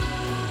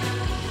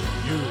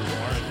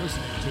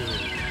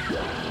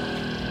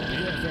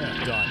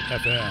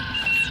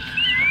FM.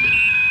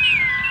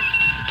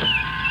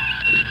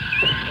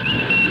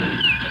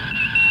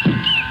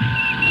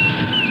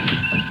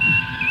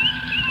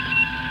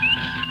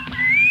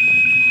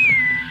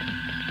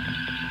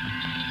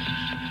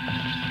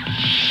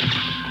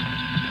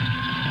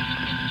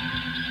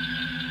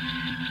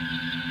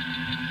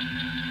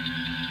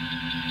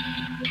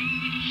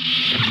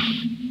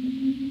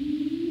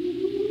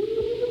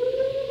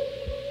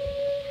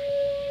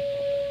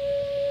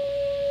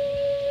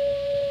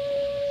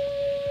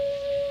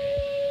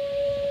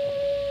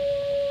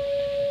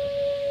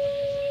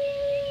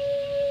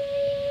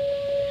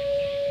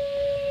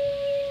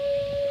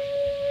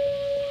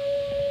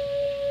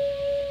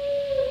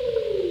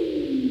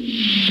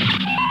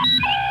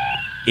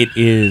 It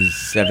is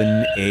 7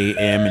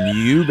 a.m. and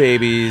you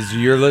babies,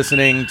 you're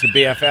listening to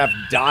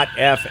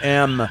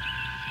BFF.FM,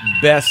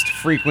 best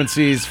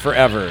frequencies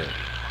forever.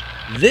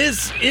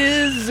 This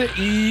is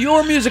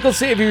your musical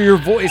savior, your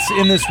voice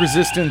in this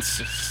resistance,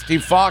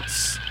 Steve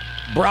Fox,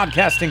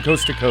 broadcasting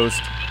coast to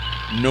coast,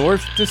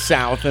 north to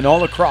south, and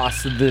all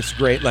across this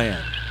great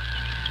land.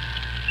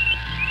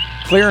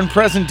 Clear and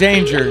present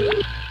danger,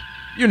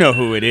 you know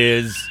who it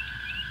is.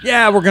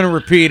 Yeah, we're going to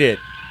repeat it.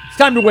 It's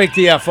time to wake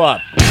the F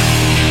up.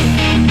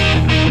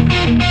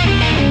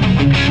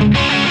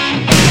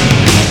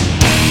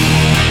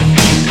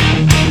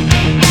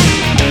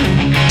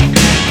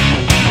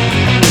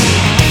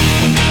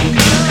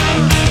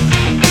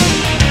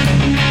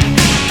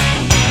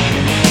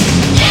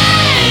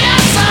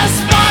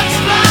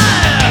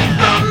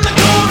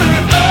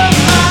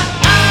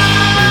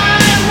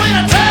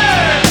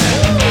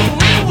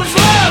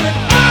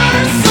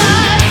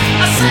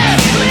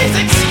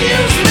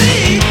 Excuse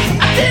me,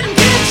 I didn't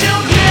get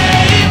your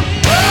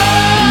name.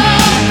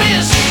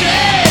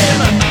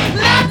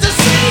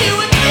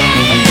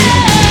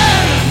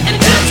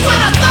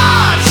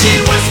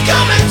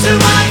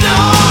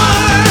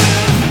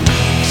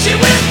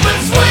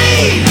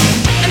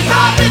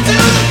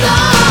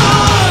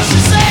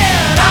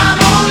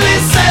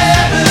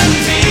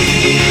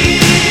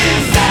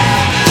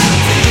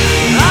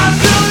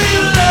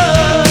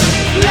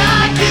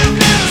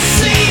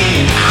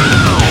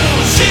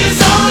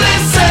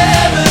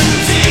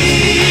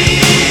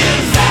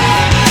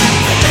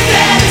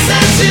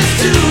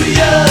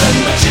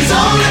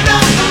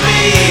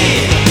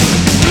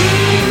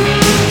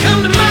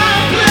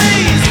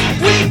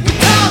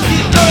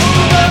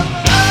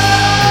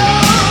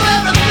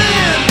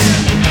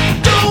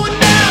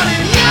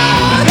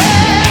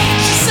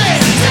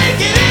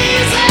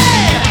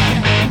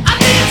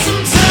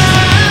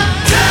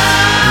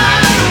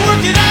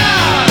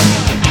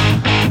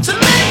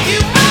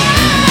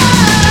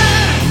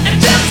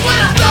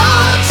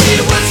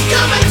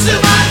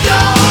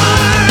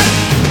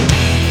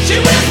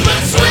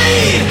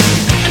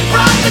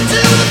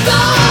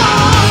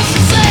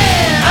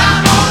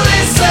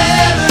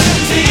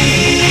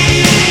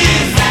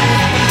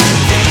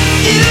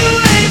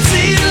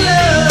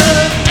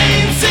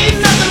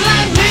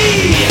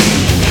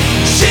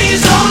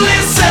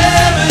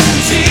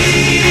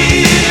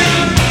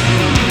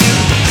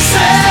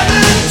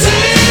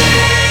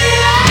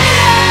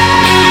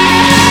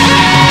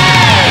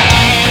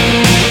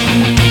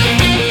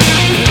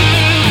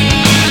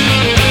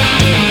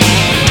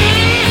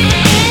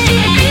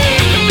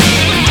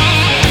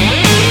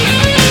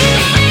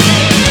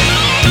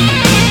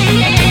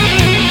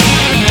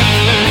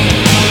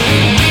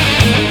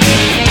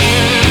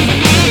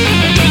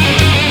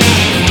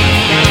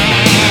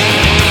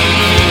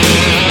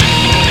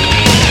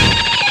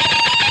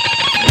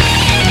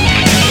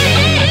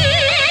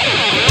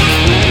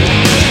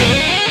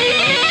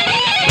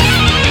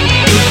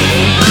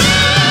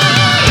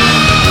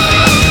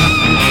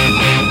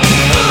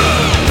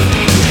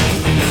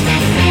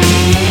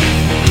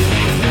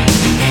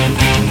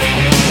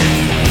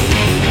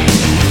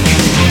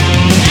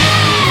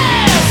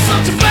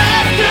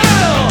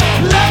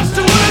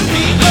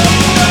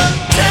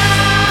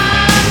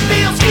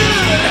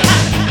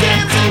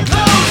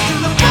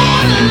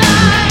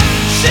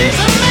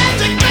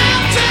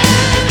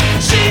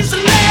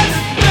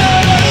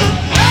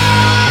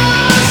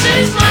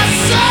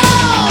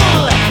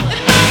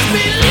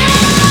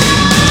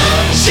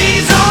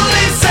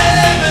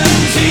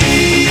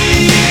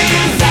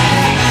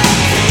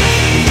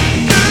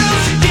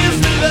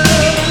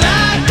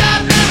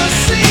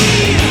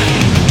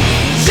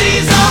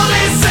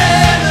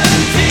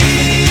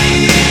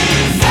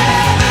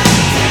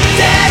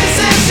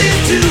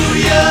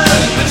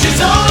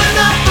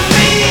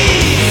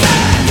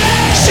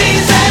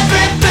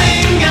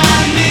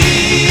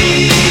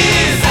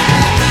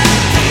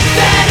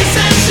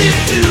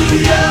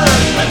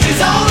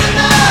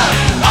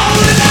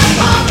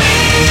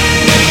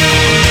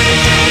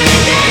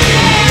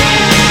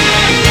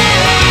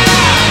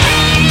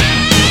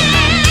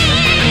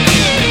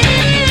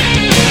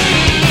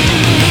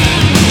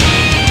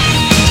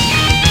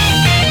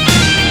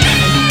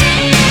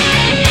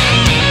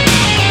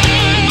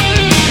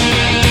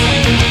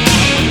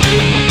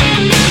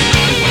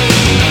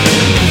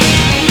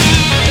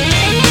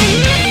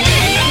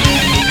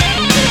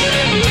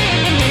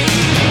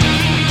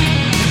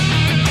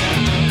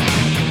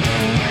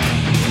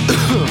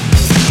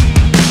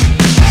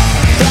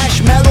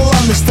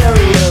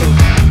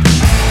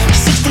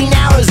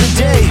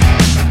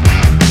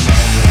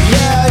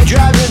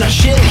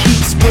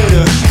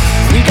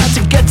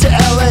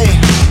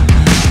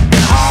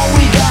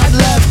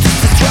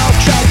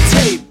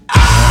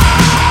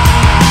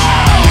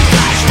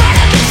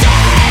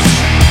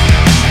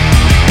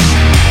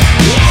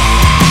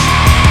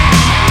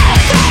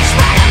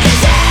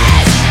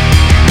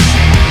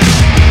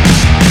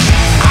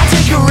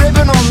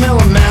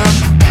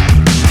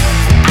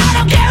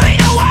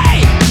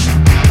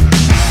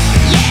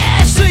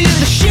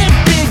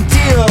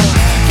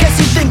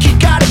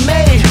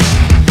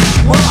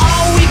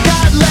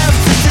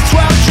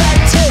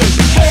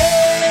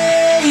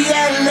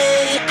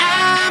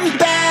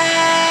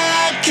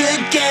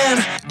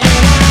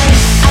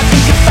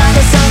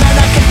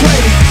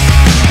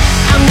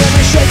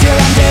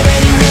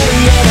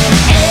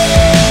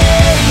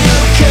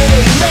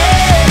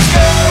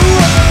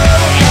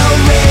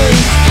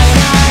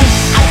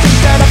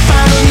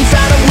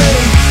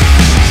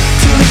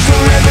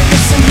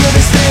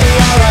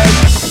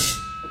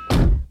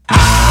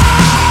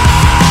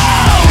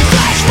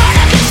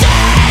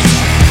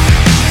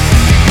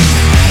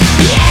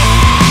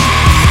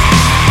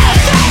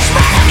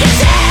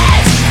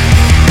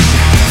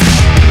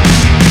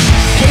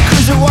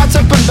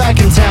 back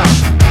in town.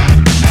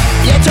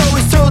 Yeah,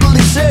 Toby's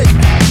totally sick.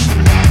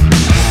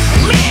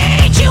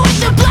 Meet you at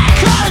the Black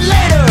Card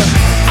later.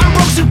 I'm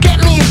broke, so get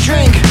me a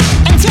drink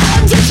and tell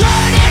him to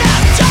turn it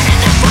up, turn it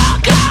the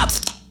fuck up.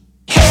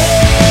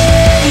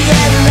 Hey,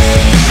 LA,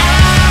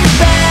 I'm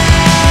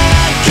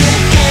back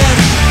again,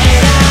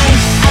 and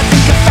I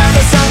think I found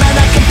a song that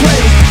I can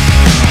play.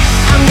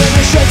 I'm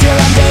gonna shred till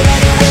I'm dead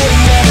anyway.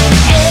 And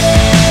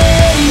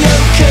hey,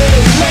 okay,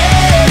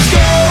 let's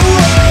go,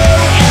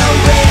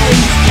 LA.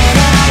 And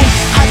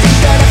I think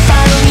that I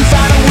finally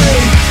found a way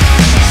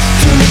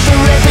to live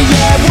forever.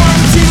 Yeah, 1,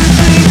 2,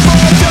 3,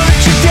 4.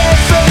 Don't you dare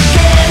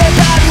forget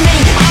about me.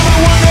 I'm a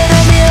one in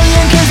a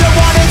million, 'cause I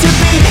wanted to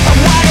be. And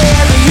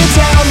whatever you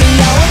tell me,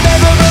 I will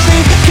never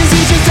believe, 'cause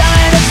you're just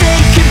dying to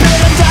think it, but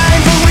I'm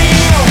dying for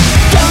real.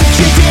 Don't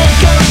you dare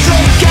go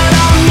straight out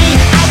on me.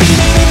 I've been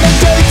eating the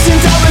dirt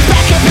since I was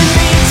back up in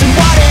Leeds. And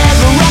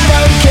whatever, I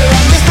don't care.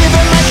 I'm just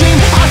living my dream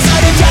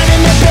outside and down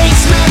in the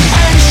basement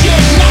and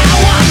shit. Now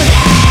I'm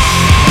here.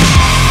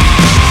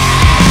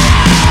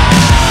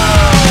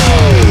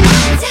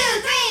 1, 2,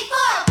 3,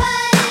 4.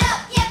 Put it up,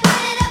 yeah,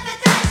 put it up for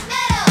thrash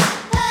metal.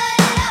 Put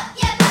it up,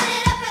 yeah, put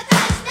it up for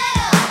thrash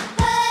metal.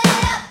 Put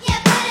it up, yeah,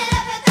 put it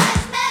up for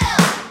thrash metal.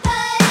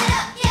 Put it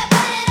up, yeah,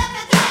 put it up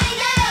for thrash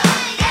metal.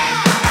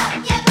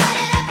 Yeah, put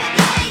it up for thrash metal. Yeah, put it up for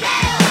thrash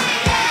metal.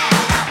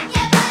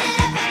 Yeah, put it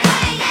up for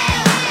thrash metal.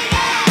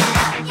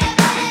 Yeah, put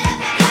it up for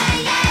thrash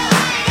metal.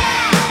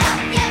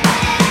 Yeah, put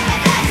it up for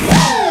thrash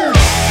metal.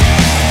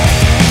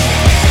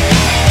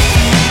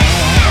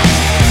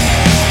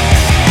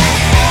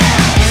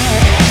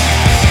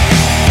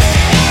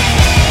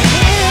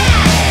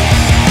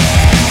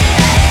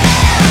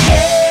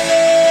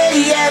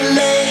 Hey,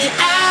 LA,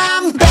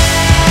 I'm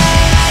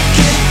back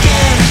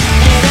again,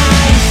 and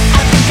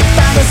I think I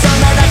found a song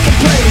that I can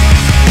play.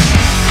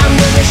 I'm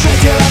gonna shred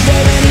till I'm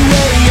dead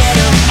anyway. And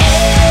I'm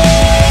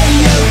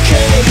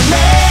okay,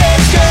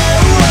 let's go,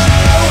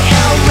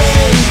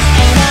 LA.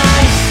 And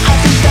I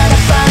think that I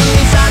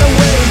finally found a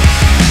way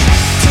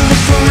to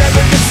live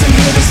forever, 'cause I'm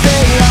here to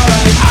stay.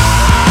 Alright.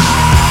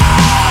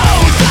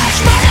 Oh, thrash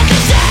metal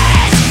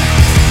cassettes.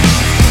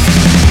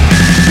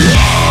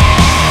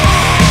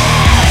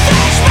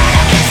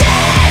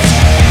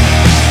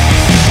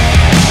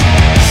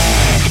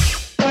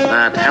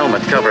 That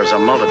helmet covers a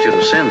multitude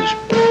of sins.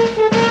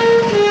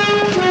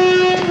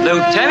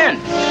 Lieutenant,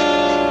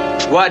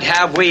 what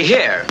have we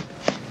here?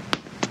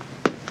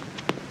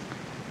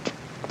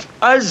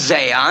 A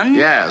Zeon?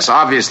 Yes,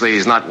 obviously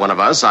he's not one of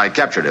us. I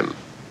captured him.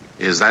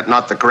 Is that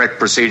not the correct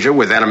procedure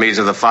with enemies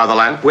of the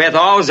fatherland? With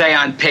all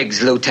Zeon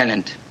pigs,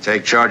 Lieutenant.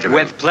 Take charge of him.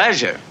 With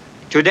pleasure.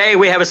 Today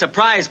we have a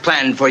surprise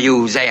planned for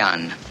you,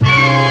 Zeon.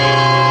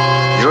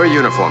 Your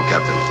uniform,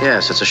 Captain.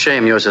 Yes, it's a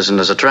shame yours isn't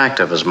as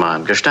attractive as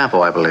mine.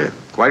 Gestapo, I believe.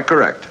 Quite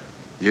correct.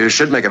 You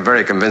should make a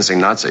very convincing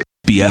Nazi.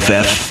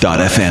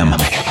 BFF.FM.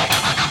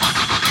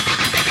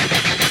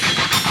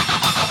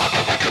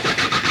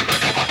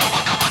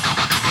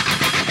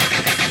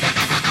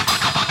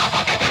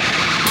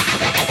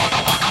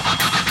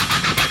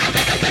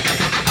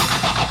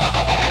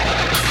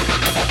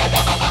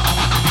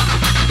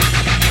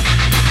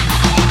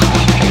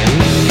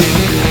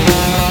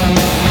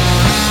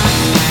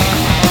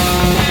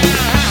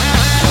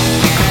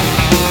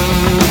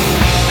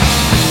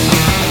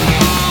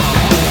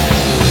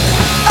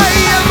 I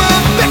am a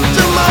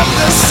victim of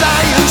the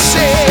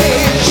science.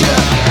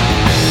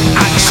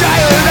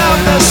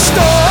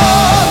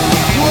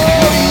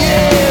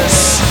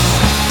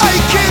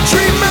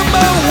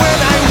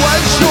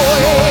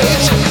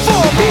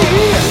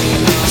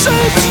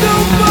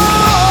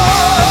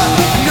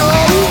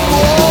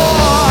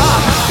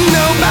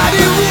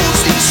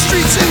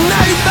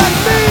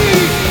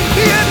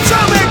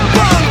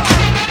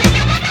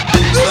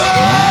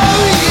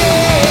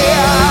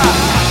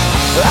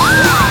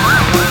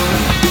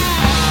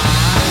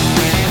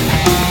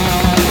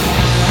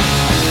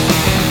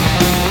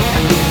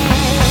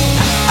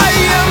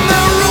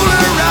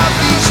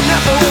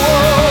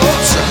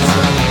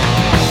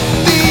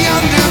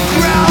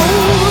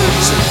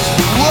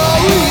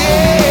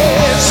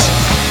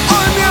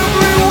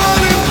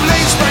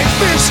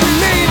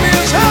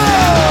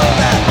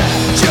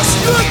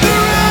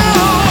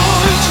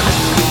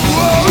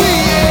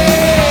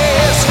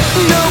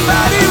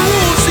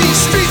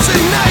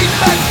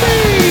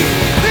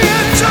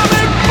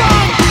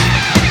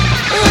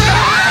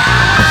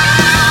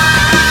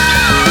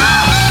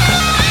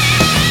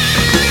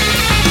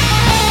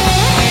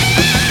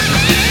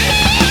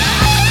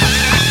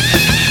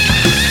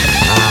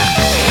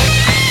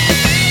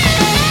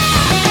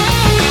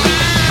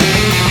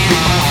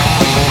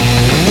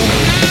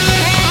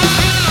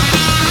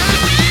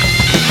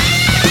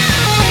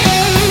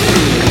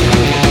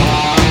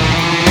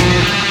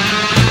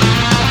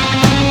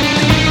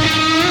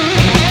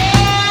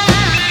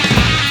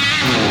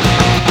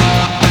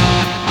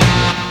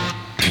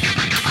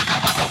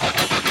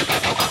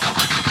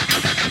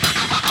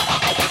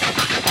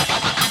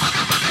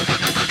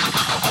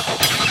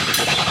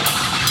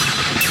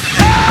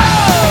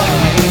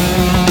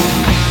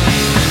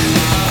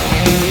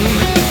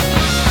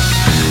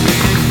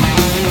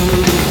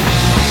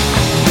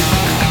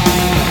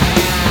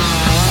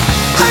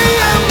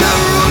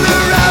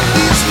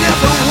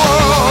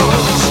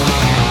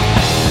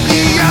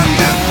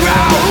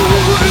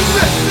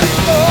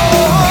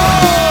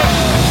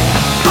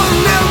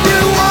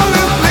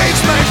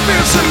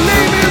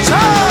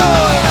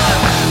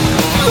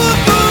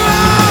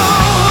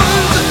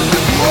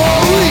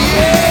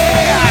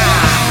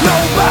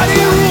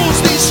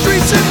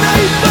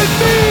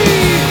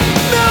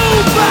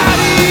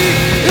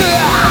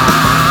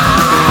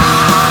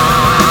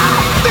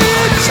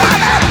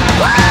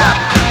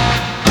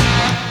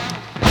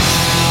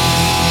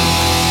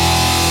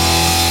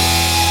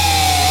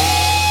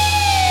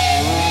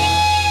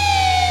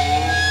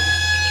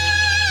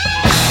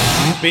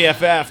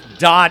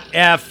 BFF.FM.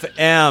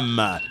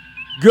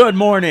 Good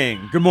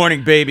morning. Good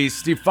morning, babies.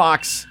 Steve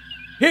Fox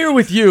here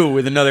with you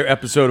with another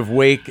episode of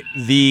Wake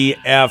the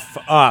F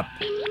Up.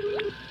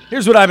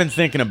 Here's what I've been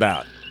thinking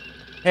about.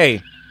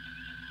 Hey,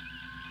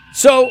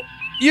 so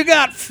you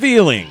got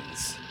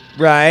feelings,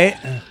 right?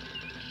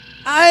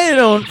 I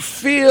don't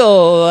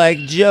feel like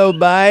Joe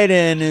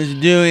Biden is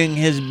doing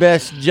his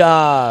best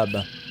job.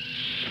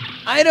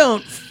 I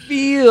don't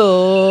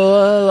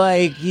feel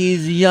like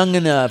he's young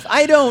enough.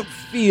 I don't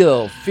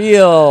feel.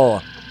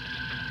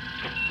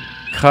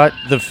 Cut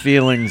the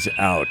feelings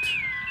out.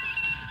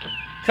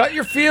 Cut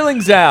your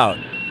feelings out.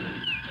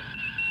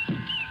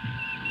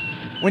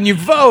 When you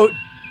vote,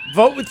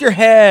 vote with your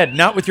head,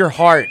 not with your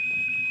heart.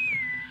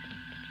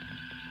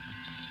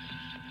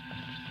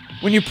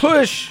 When you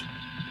push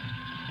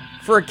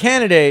for a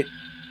candidate,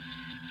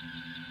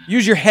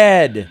 use your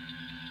head,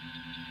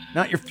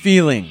 not your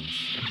feelings.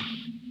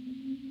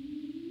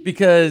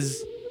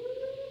 Because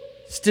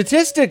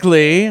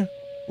statistically,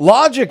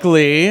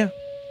 logically,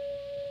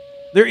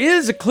 there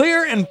is a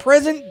clear and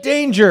present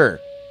danger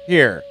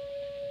here.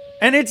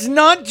 And it's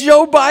not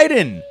Joe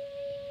Biden.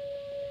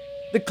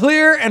 The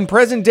clear and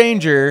present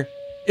danger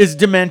is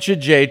Dementia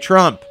J.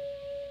 Trump.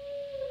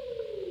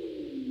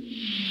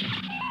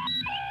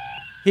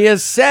 He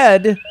has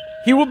said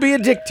he will be a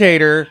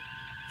dictator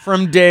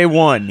from day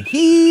one.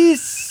 He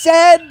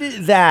said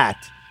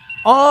that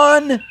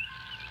on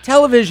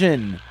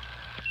television.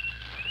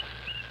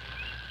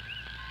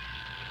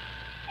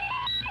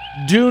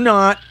 Do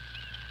not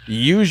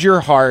use your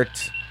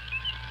heart.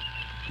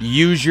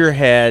 Use your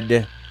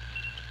head.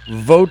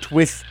 Vote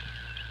with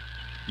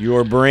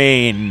your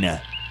brain.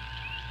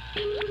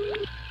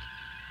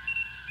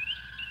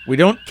 We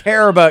don't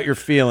care about your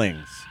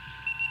feelings.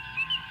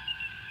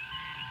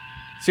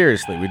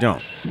 Seriously, we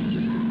don't.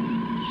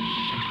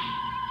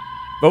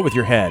 Vote with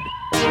your head.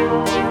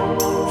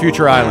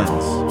 Future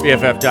Islands,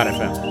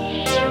 BFF.FM.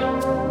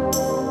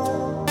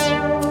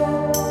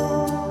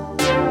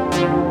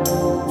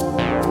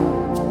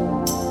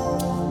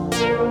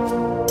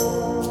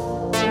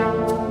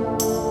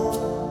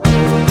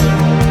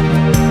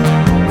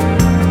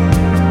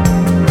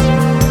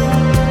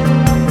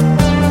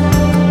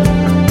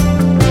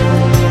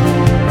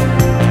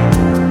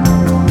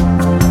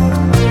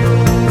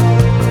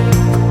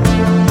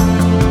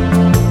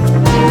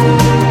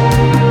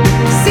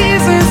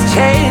 Seasons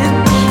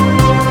change,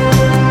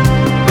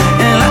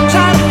 and I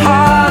try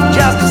hard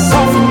just to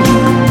soften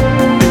you.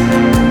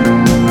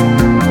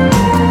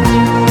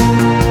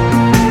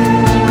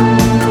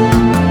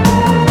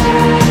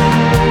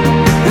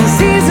 And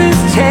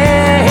seasons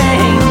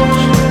change,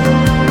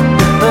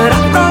 but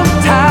I've grown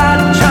tired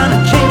of trying to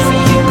change for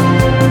you.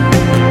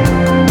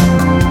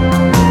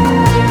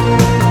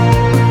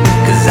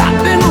 'Cause I've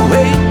been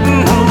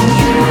waiting on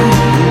you.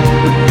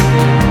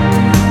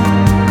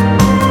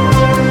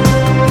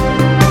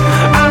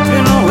 I've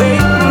been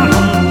waiting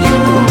on you.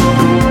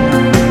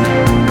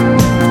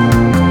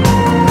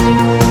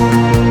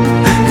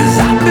 'Cause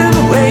I've been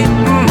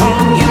waiting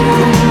on you.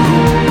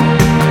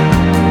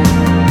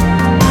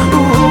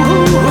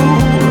 Ooh,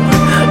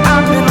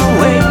 I've been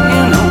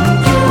waiting on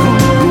you.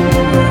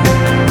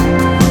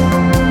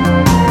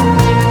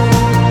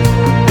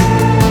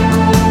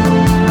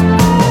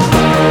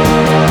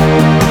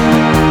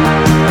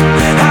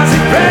 As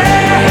it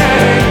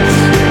rains,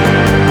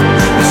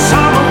 the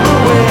summer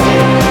away.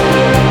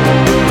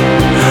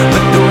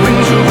 But the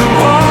winds will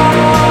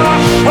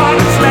wash what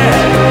is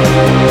left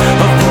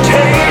of the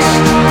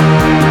taste.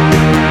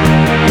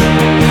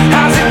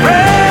 As it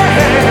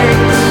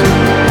rains,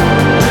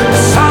 the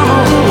summer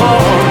will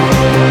warm.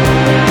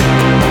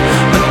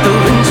 But the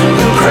winter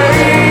will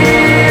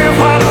crave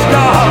what is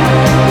gone.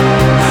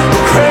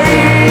 Will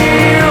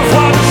crave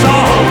what is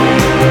all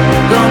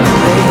gone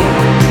away.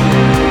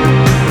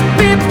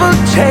 People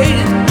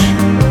change,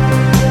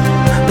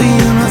 but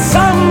you know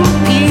some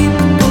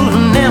people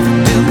never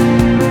do.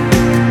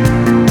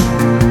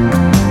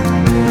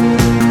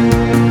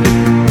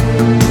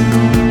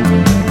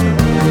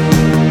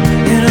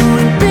 You know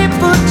when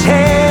people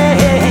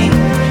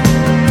change,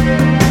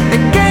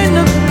 they gain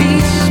a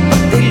piece,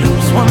 but they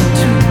lose one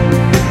too.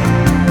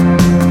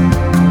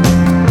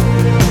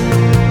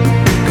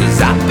 'Cause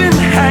I've been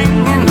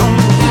hanging on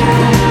you.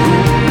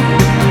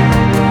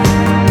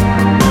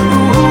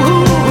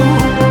 Ooh,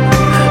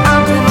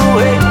 I've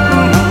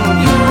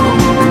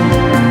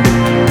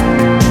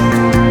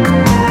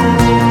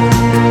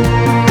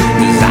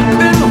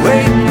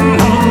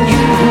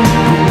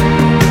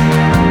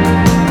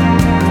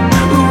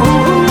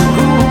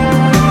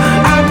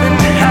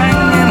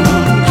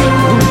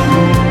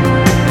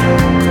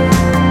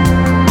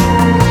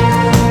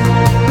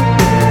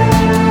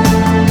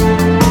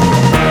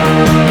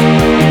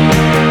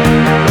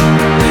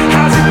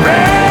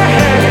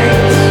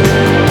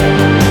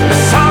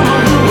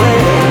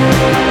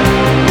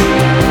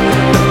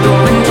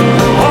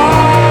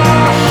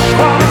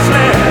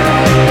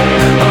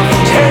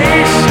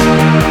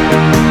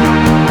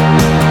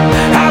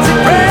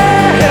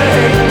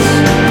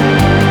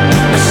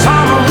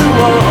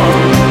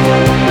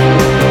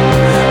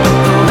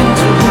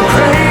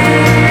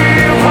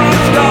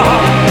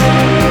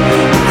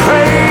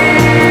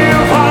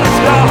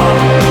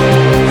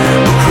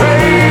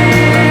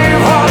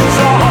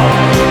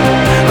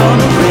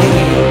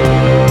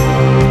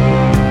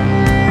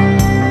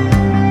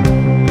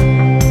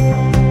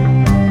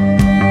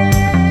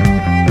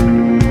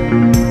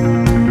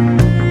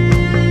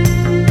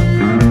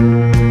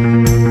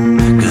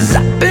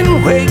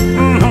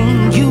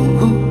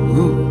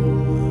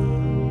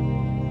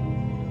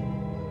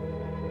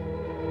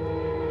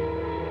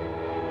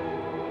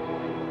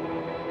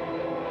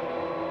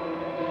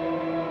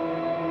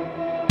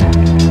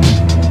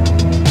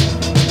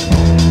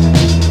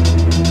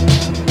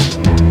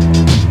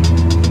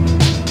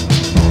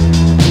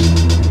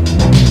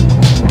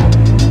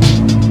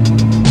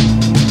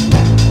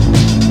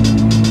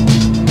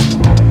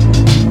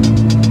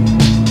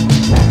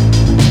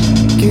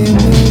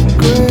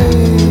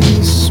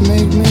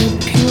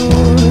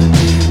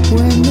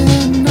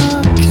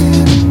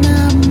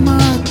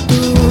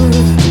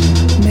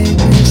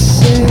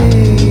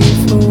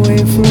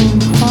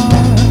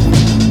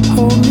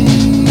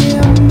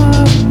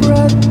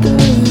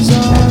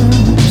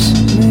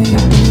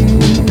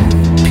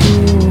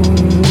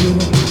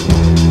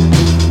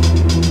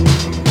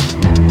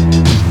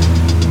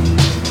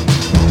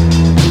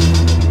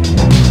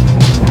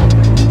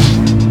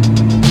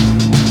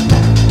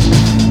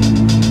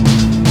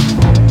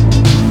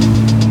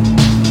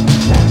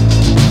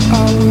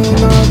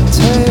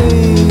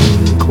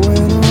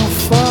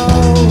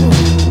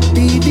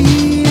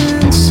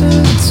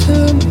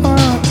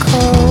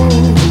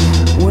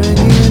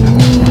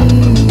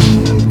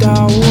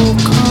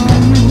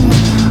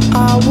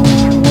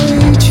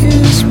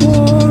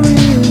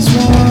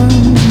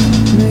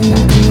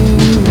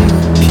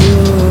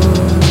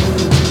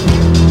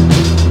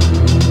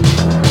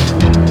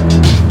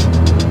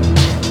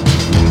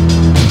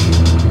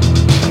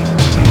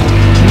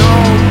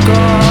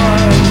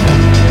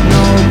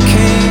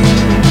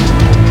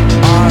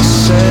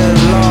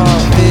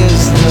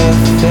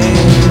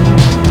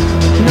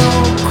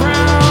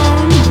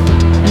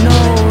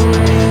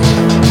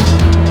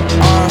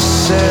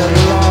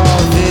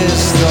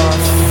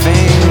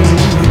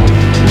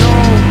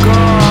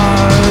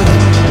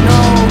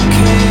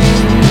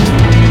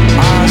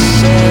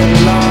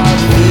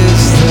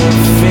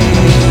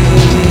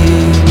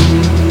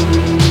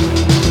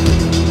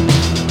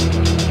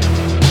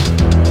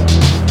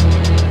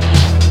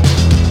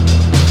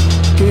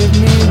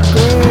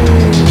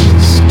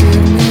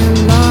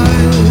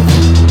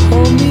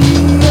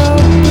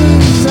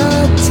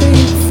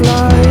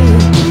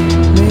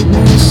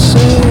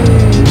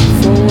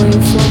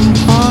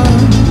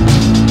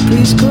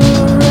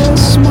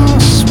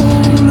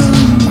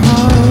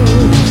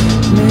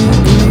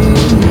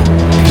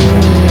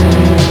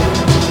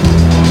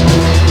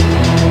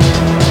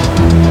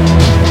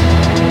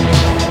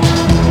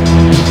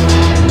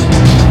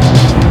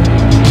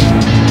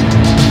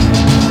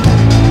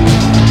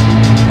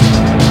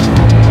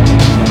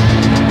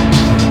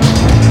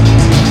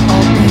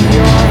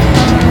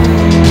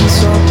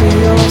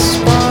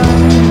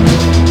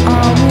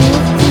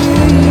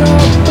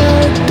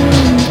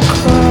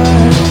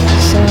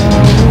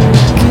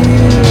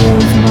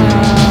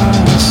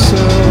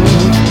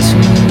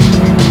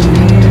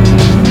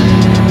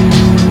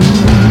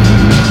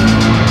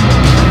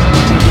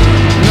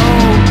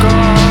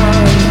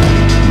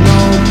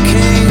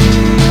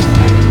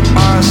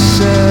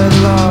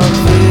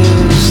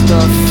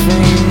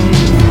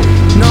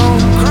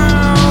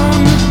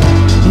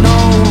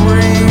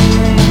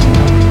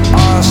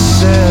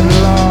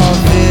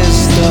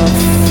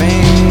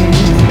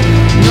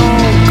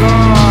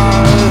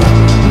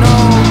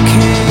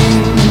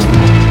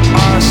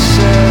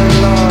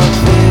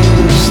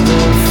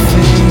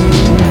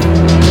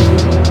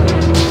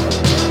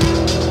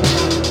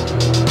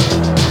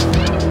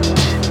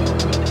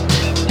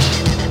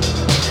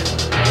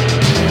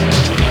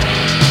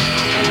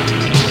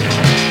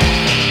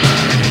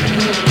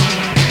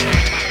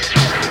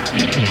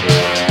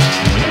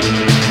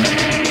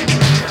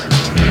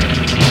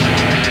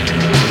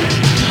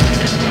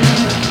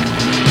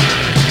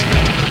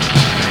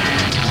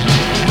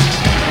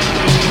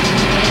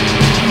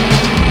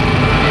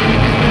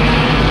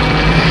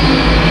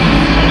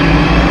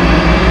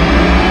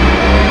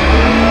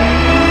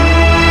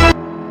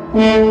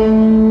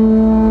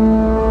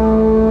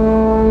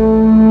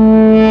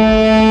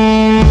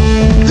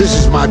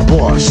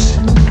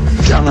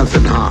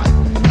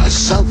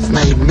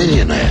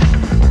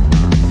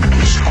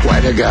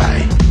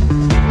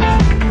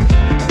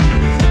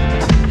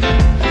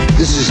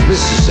This is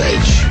Mrs.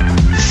 H.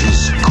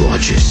 She's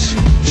gorgeous.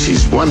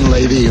 She's one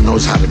lady who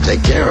knows how to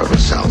take care of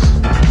herself.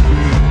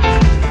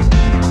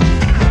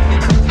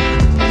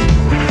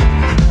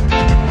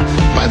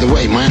 By the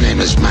way, my name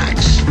is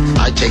Max.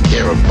 I take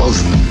care of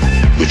both of them,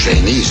 which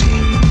ain't easy.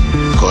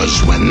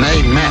 Because when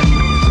they met,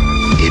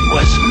 it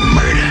was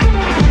murder.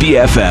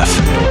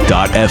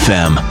 BFF.FM.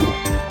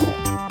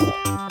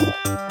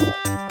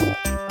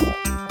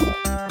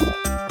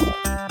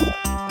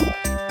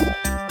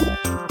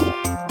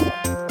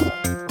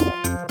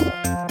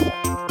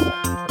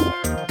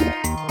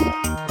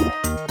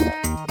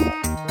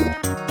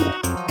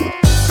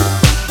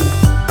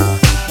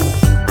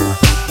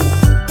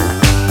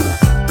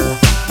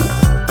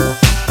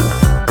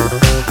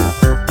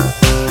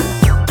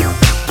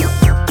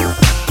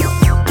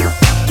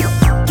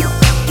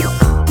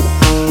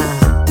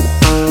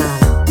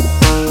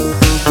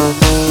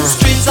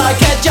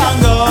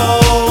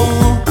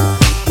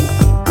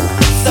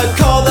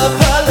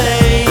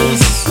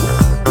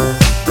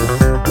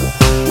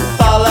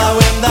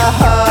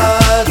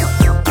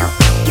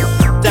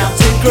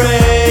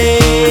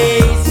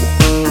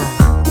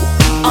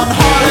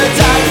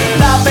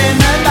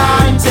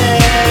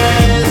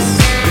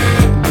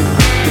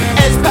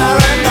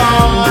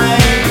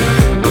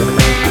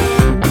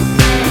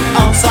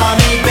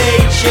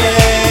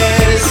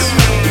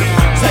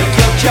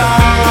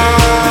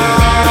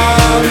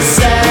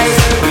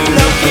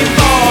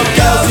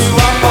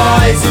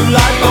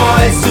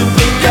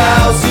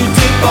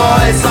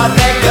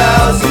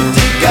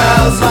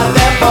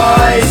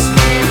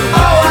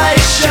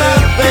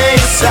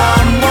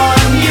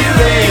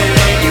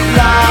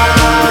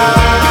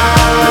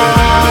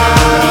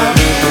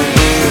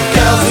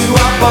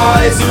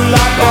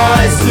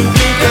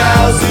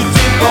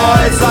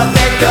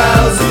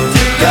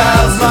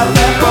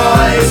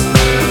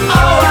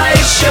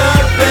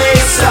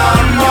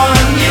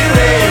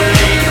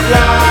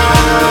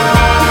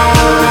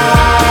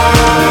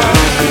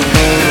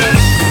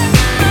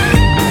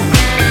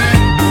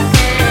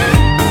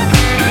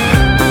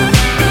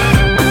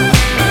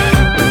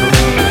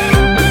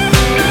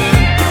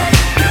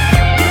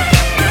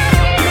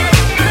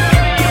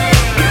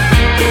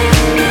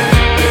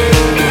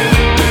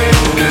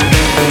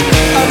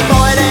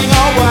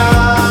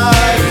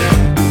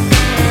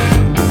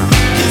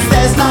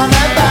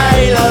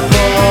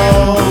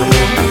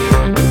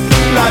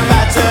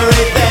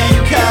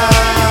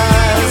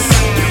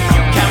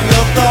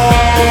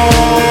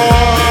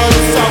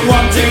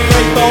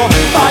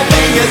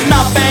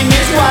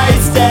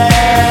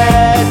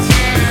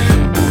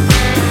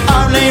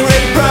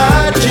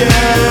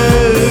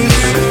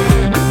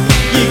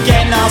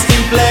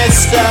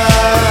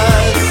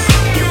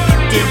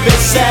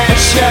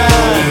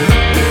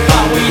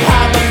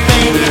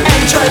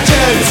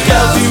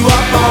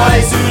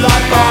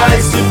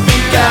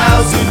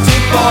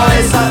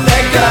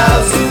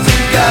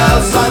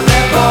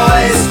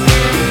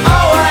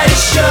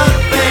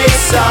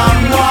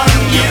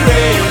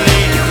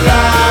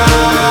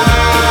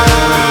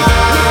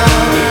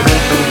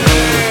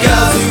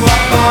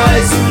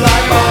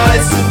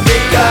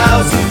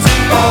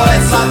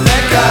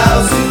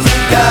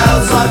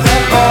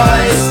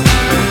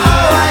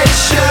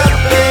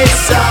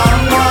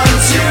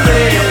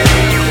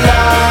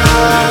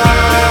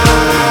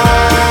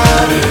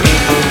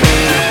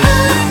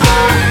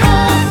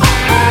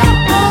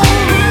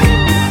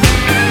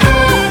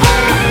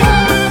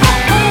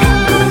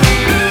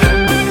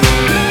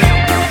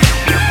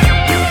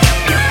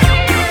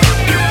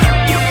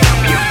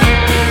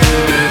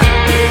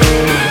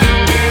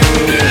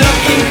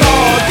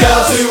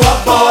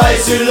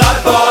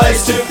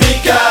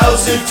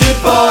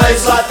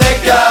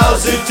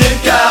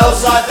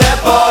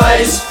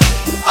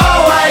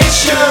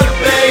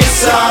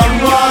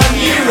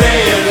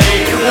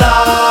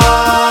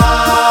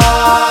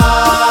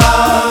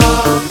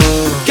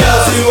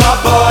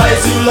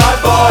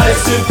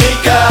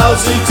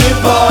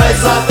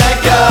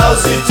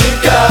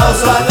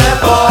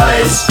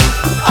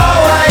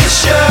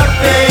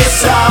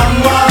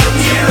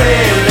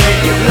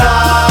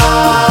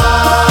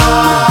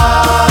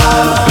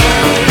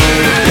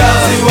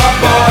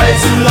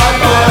 Boys who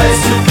like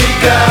boys to be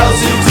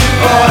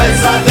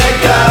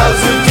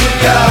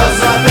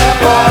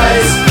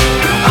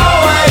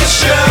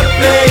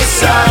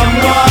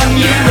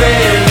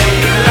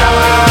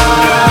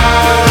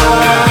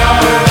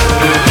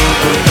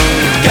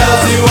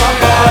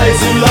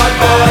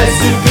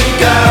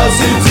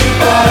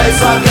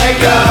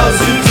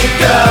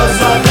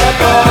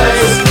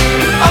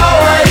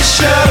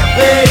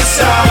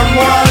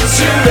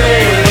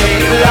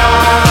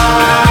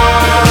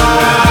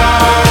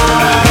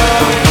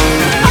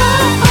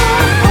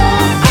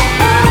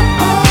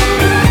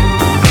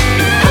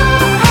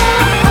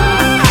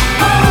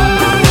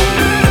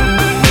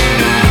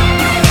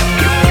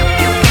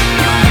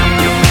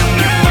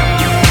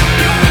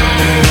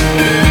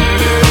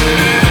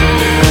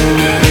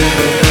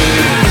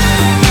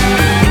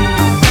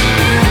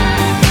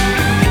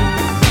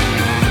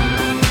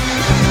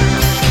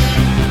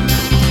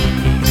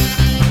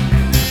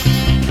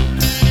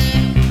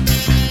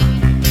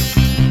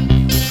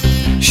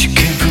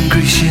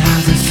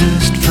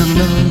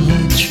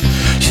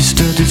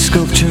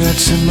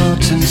St.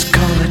 Martin's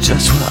College,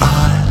 that's where I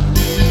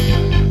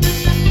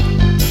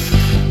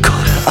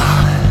caught her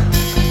eye.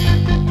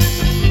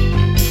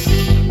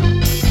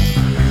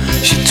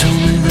 She told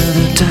me that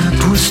her dad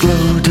was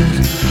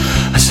loaded.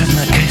 I said, in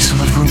that case I'll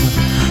have rum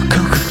and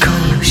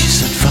Coca-Cola. She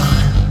said,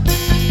 fine.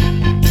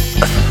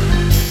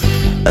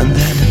 And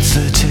then in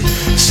 30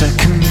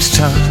 seconds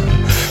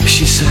time,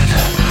 she said,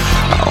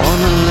 I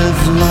wanna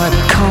live like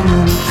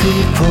common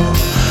people.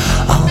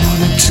 I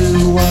wanna do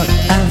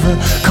whatever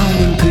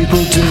common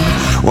people do.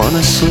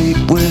 Wanna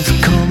sleep with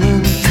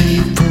common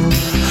people.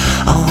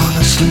 I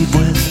wanna sleep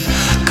with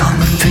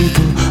common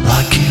people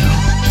like you.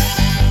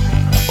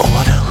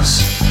 What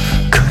else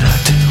could I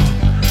do?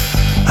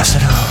 I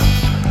said,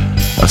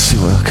 I'll see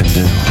what I can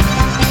do.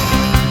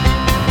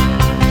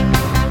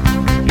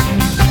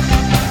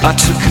 I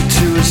took her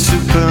to a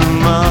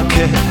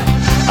supermarket.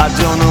 I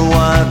don't know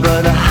why,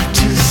 but I had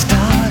to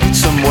start it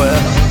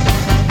somewhere.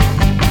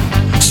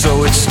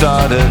 So it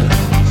started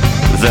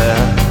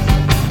there.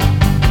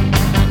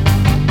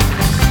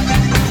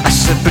 I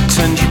said,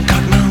 pretend you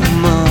got no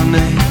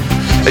money.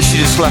 And she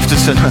just laughed and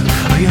said,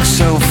 oh, you're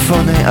so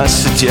funny. I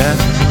said, yeah.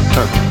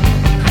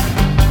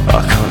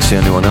 I can't see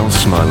anyone else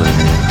smiling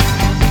here.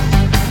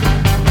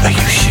 Are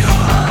you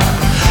sure?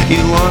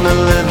 You wanna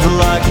live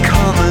like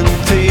common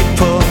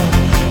people.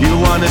 You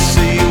wanna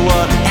see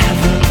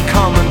whatever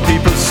common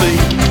people see.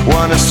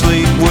 Wanna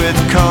sleep with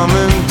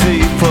common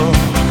people.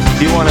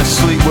 You wanna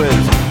sleep with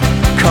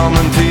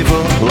common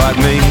people like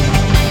me.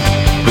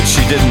 But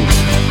she didn't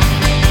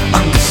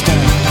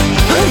understand.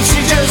 And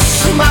she just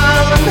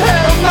smiled and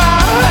held my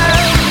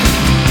hand.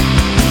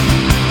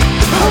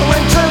 I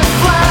went to the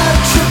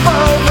flagship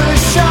barber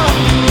shop.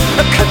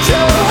 I cut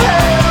your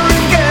hair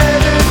and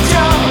get a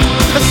job.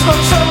 I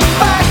smoke some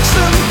facts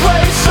and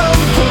play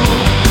some pool.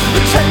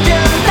 Pretend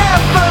you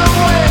never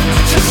went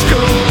to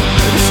school.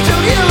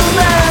 Still you'll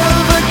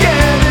never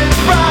get it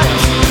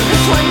right.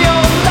 It's when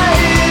you're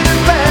laid in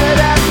bed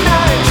at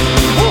night,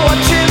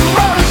 watching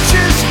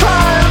roaches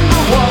climb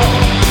the wall.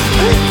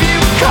 If you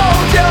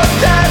called your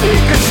dad, he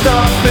could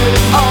stop it.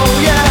 Oh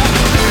yeah.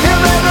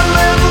 You'll never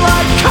live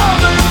like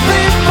common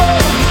people.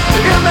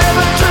 You'll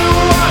never do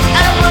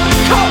whatever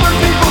common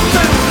people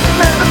do.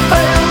 Never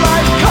fail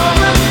like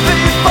common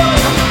people.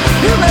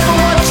 You'll never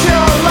watch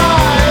your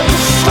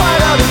lives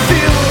slide out of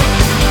view.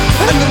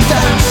 And then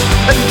dance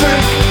and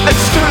drink and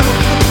screw,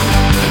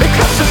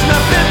 because there's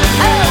nothing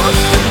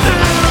else to do.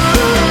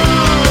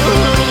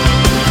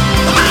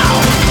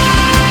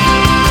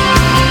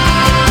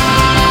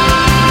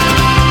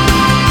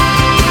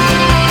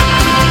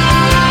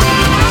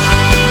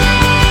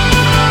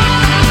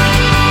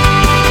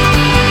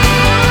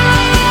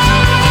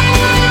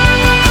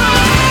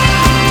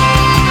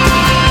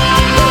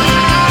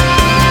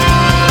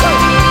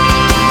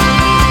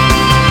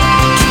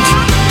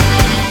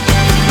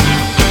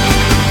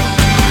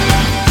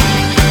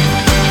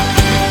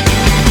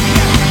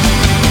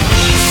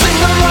 Sing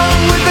along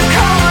with the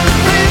common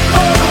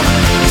people.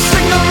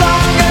 Sing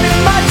along and it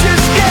might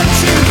just get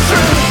you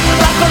through.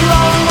 Laugh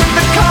along with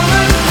the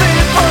common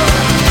people.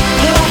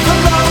 Walk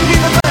along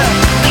either there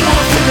and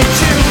laughing at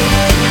you.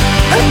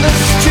 And the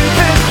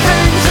stupid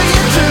things that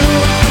you do,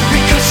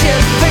 because you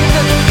think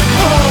that,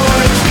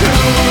 oh, it's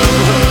cool.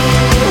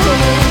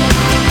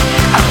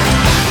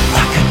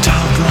 Like a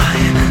dog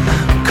lying in a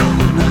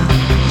corner,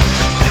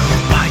 they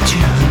will bite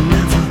you and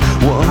never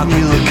warn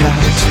you. Look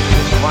out,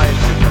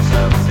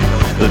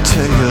 they'll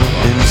tear your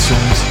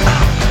insides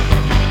out.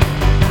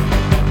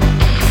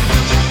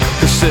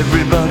 'Cause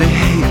everybody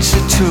hates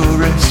a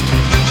tourist,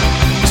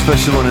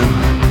 especially one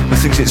who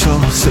thinks it's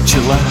all such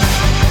a laugh.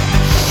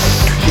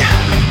 Yeah,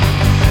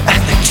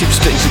 and the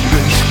chipsticks and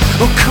grease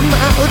will come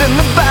out in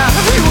the bath.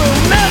 You will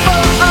never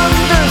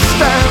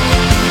understand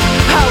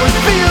how it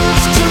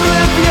feels to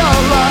live your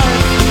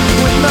life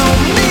with no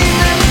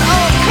meaning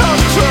or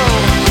control,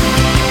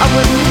 and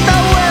with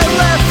nowhere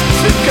left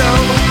to go.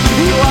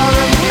 You are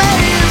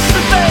amazed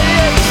that they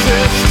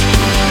exist,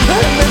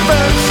 and they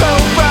burn so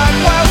bright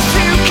whilst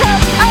you can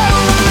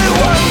only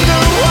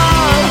wonder why.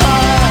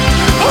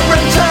 Or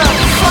rent a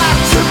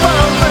flat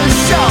above a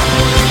shop,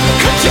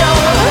 cut your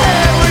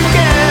hair and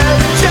get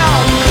a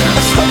job.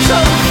 I smoke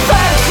some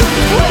facts and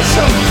play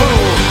some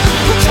fool.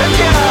 Pretend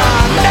you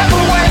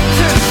never went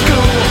to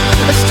school,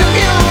 and still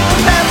you'll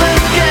never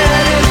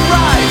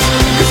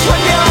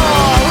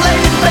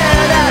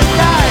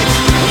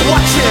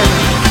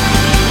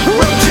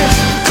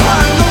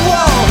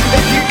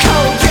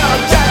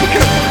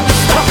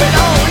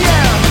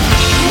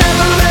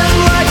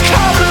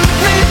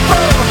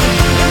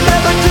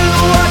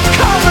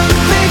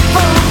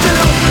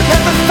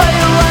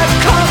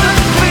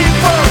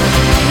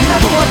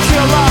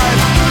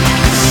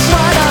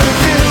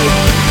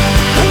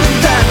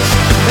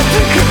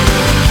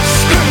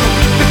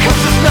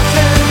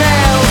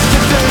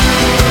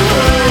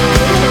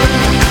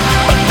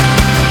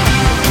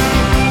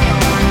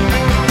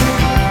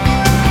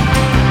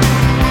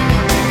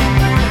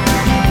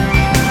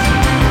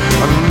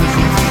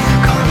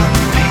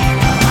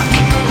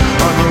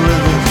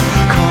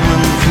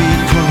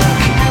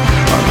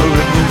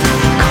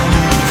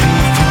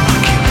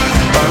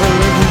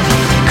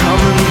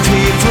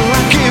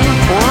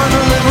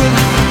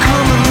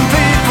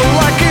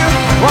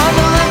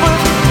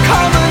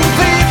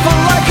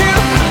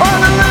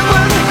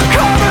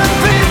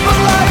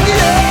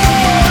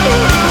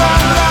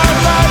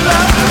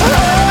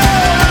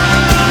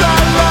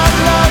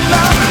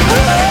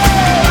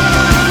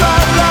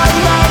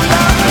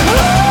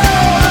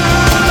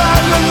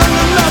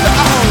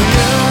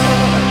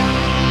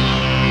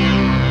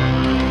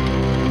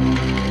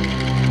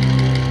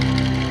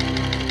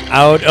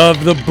Out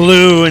of the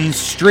blue and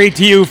straight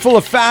to you, full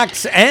of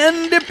facts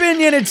and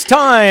opinion, it's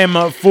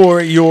time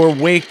for your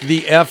Wake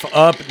the F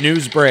Up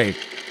news break.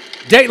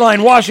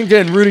 Dateline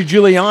Washington, Rudy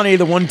Giuliani,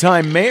 the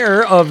one-time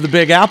mayor of the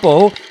Big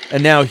Apple,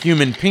 and now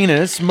human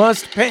penis,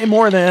 must pay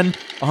more than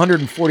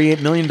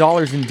 $148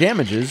 million in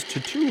damages to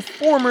two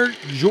former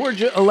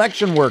Georgia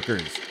election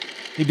workers.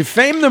 He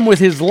defamed them with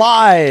his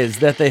lies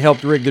that they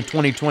helped rig the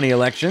 2020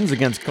 elections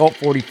against Cult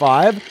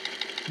 45.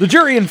 The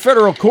jury in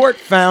federal court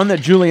found that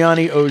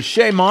Giuliani owes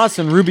Shay Moss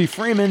and Ruby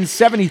Freeman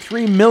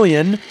 $73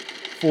 million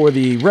for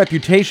the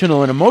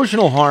reputational and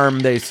emotional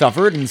harm they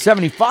suffered, and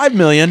 $75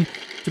 million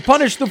to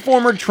punish the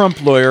former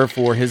Trump lawyer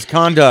for his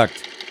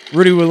conduct.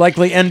 Rudy will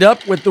likely end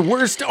up with the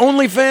worst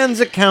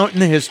OnlyFans account in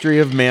the history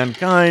of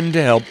mankind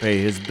to help pay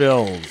his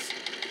bills.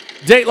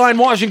 Dateline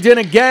Washington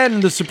again.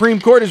 The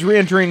Supreme Court is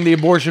re-entering the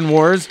abortion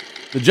wars.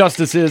 The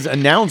justices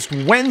announced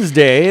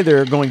Wednesday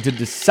they're going to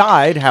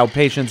decide how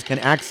patients can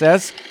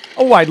access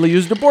a widely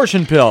used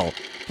abortion pill,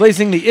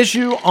 placing the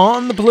issue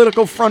on the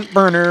political front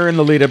burner in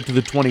the lead up to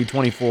the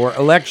 2024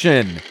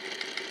 election.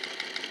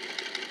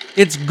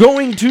 It's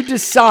going to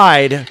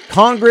decide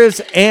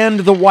Congress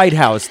and the White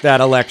House that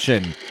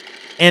election.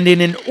 And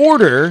in an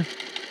order,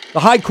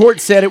 the High Court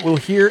said it will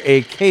hear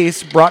a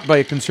case brought by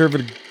a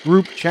conservative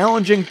group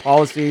challenging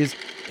policies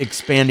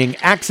expanding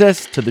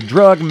access to the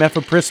drug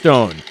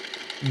mifepristone.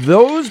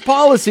 Those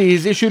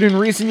policies, issued in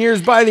recent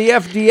years by the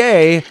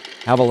FDA,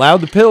 have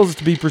allowed the pills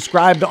to be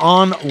prescribed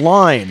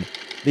online.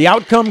 The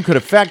outcome could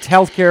affect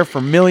healthcare for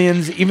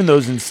millions, even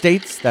those in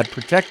states that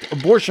protect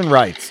abortion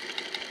rights,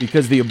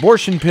 because the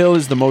abortion pill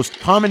is the most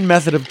common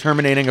method of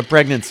terminating a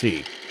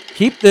pregnancy.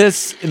 Keep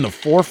this in the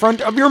forefront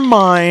of your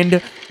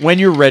mind when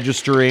you're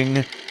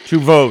registering to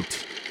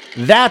vote.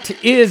 That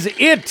is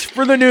it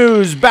for the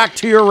news. Back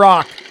to your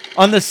rock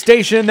on the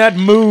station that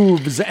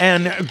moves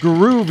and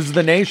grooves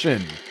the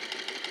nation.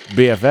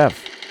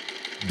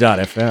 BFF.FM.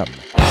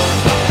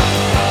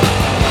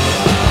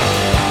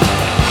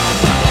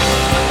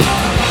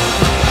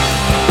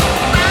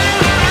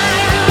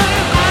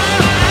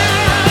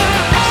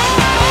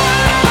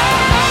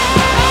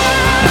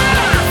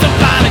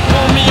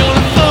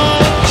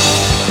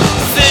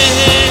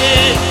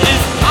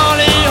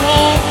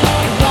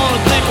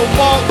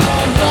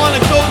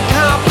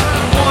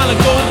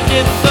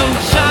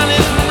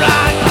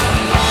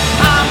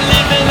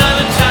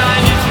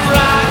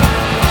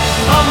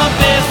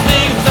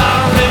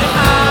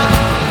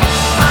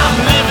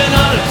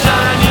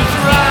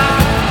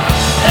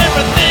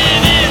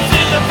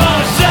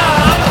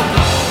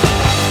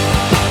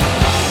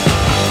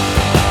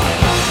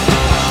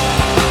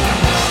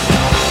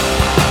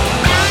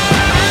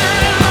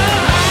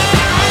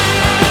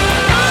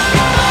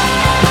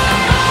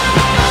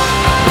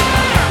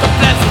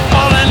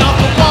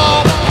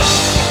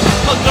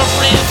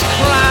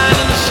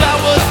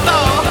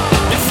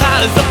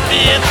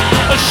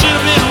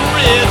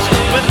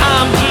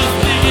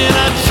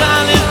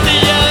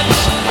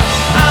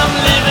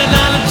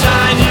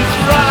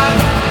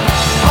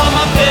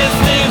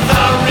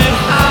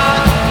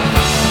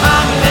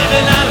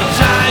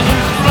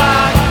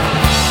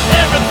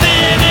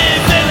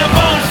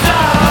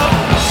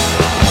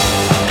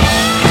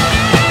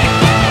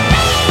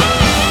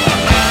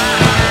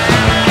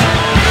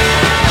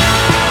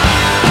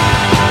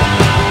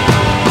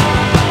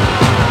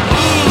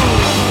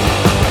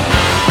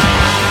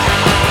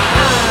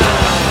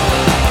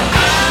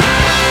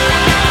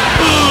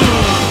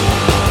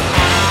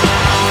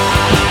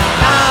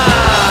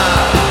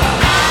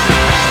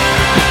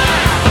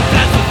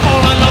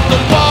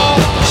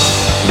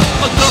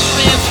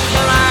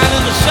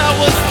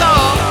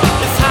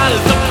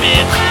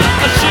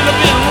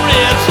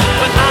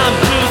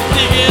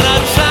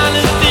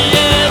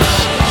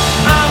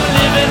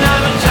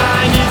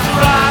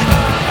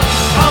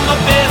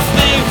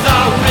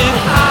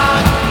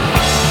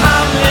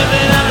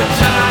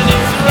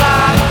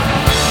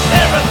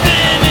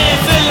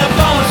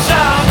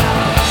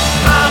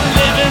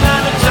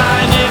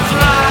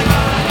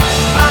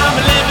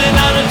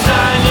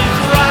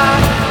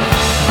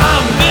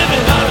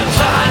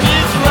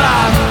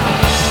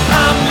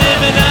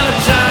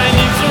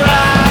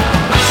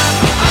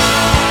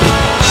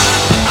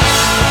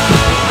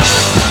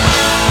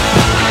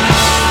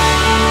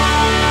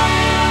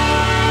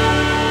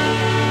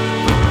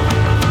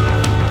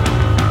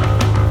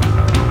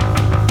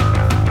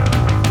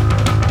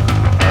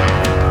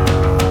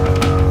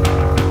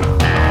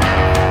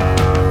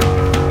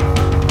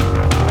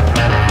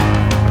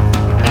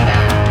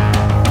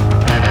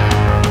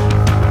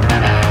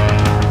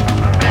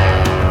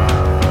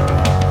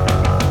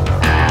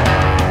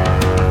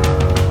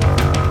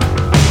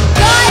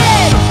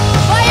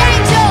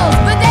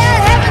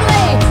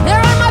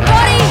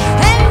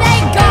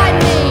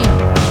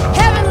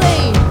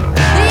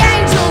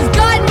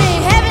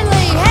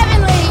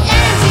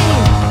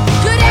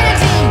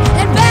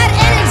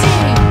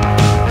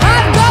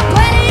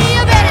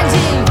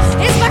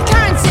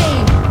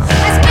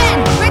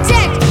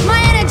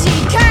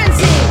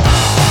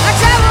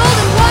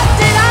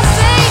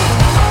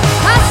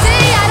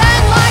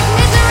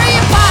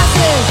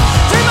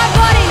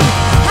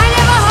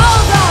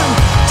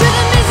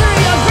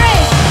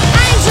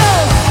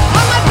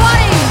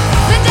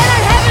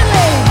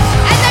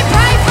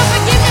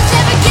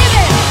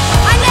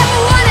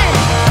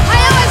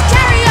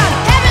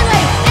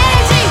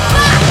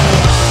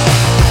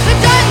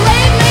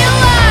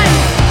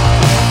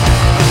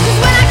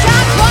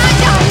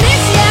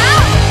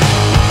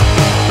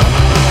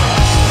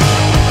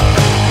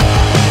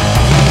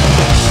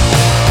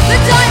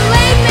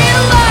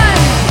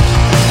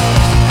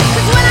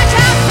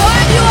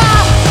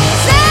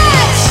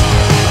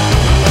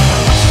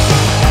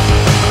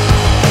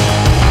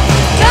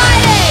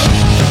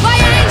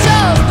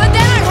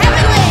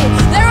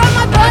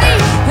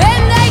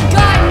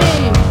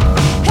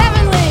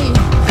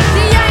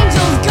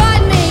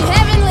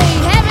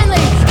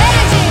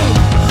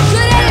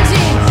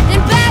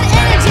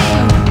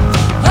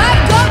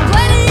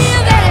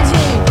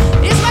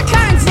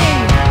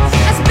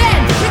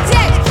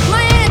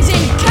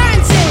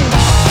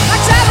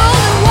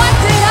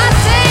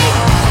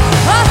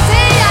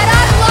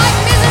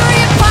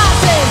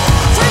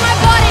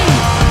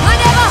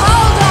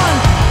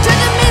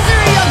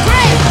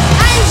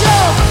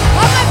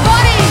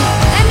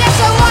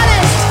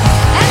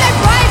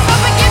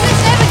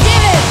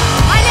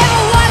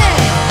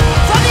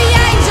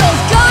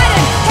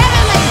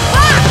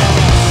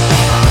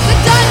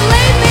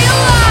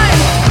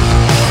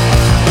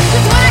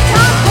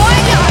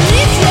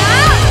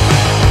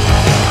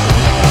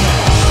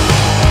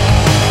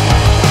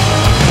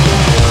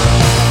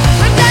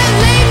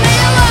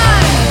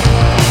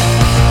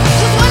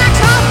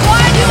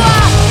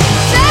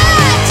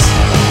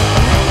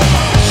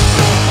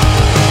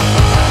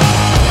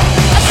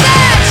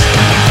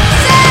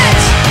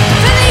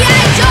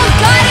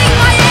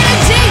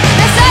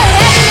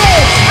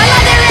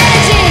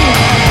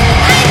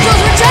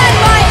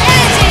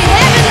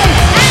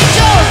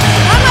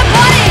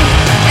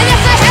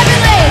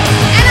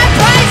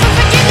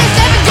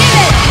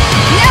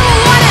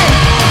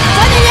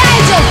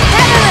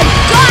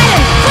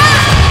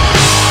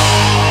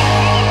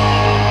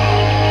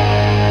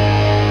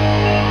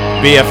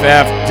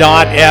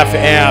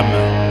 BFF.FM.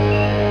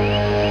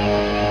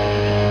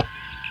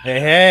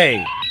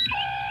 Hey,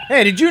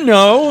 did you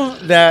know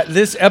that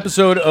this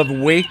episode of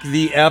Wake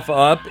the F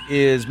Up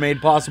is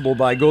made possible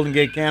by Golden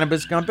Gate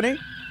Cannabis Company?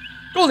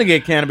 Golden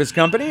Gate Cannabis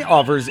Company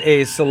offers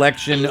a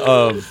selection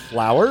of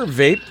flower,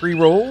 vape,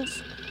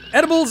 pre-rolls,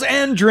 edibles,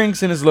 and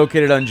drinks and is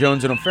located on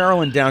Jones and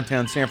O'Farrell in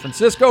downtown San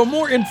Francisco.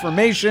 More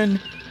information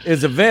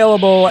is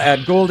available at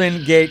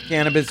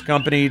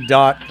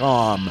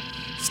GoldenGateCannabisCompany.com.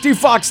 Steve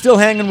Fox still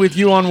hanging with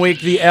you on Wake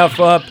the F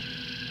Up.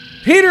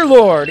 Peter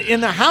Lord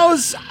in the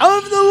house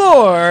of the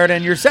Lord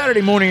and your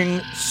Saturday morning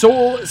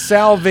soul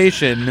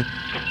salvation,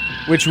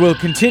 which will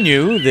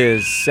continue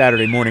this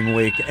Saturday morning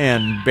wake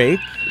and bake.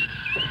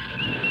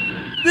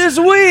 This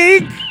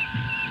week,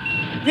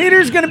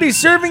 Peter's going to be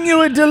serving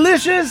you a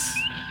delicious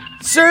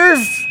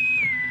surf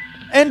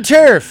and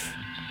turf.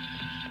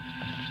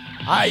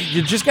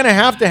 You're just going to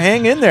have to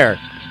hang in there.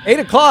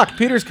 8 o'clock,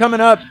 Peter's coming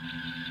up.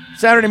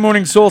 Saturday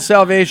morning soul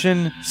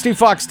salvation. Steve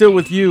Fox still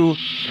with you,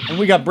 and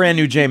we got brand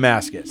new Jay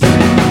Mascis.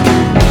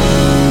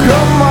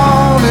 Come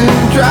on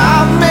and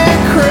drive me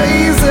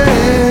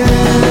crazy.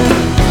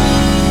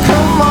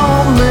 Come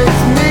on,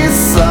 makes me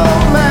so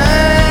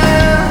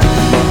mad.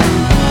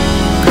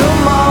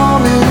 Come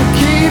on and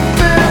keep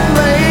it,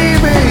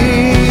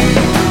 baby.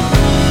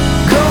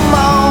 Come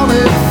on,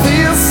 it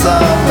feels so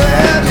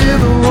bad you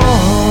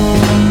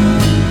won't.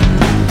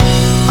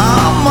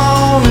 I'm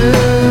on it.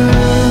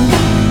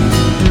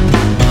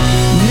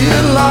 You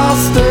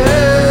lost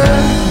it.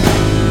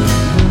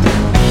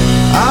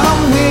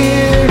 I'm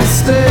here to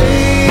stay.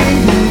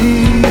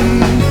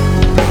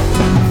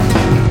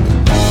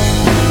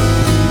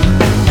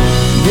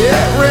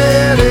 Get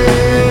ready.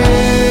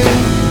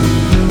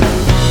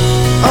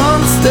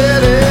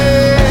 Unsteady.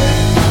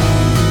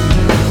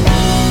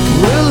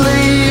 We'll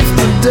leave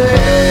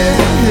today.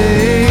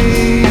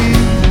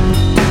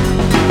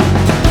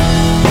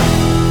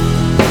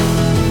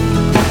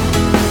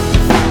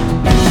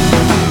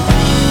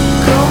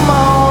 Come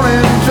on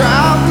and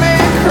drive me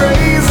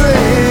crazy.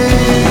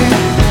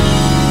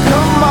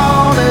 Come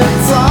on,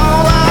 it's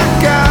all I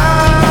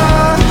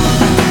got.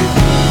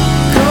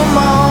 Come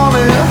on,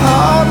 it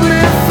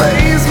hardly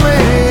faze me.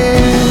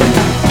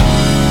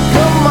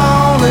 Come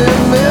on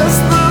and miss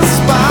the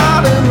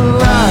spot in the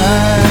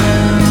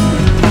line.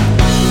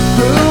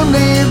 Who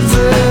needs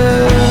it?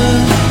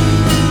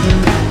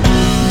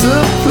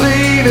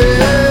 Depleted.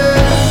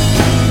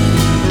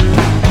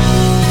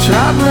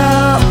 Try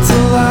not to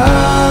lie.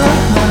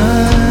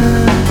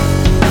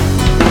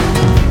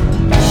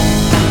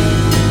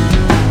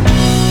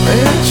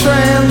 In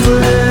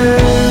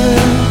transit,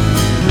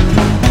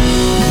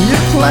 you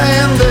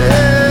planned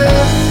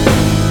it.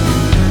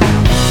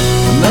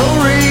 No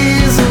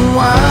reason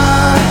why.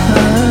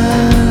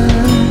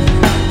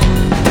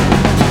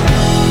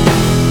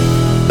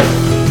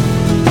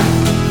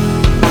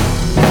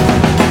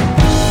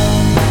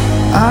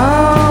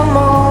 I'm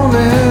on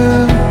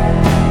it.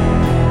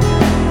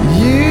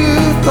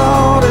 You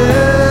thought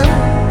it.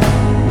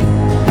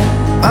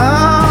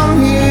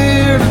 I'm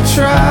here to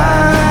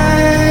try.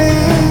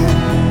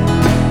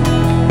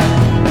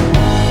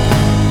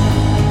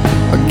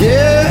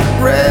 Get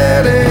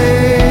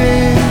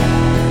ready.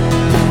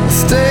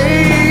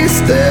 Stay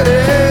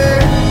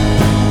steady.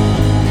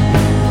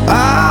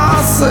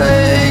 I'll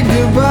say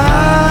goodbye.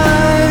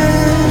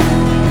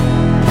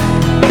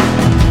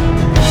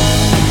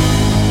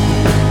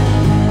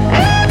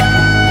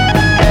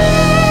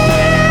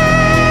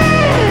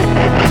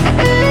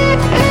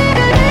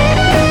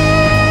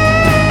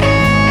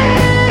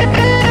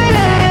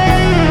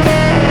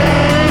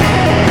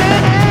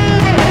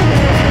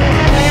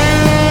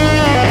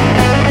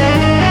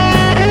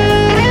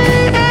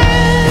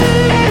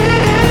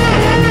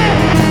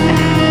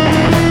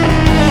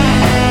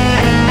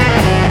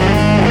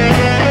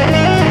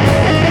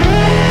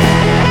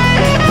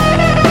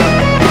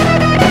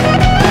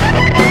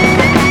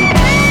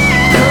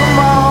 Come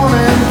on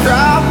and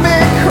drive me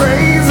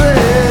crazy.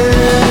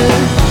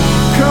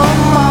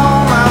 Come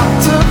on, I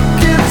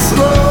took it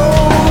slow.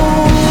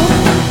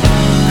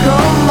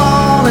 Come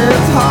on,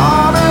 it's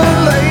harder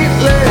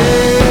lately.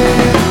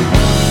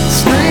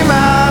 Scream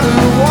out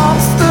who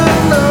wants to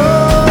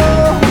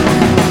know.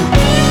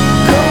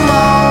 Come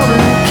on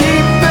and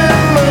keep it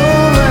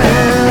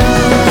moving.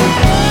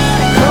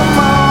 Come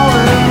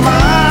on and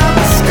mind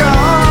the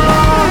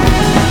scar.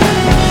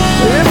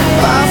 If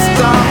I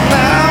stop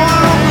now,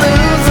 I'm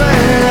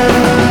losing.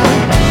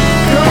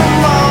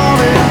 Come on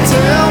and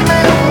tell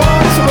me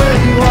what's where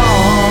you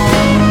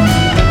are.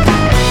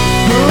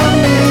 Who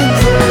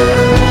needs it?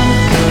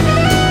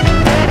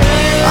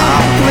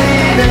 I'm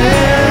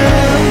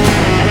pleading,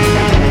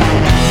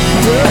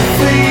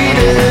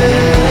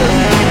 defeated,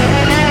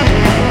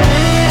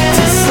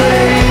 to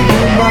say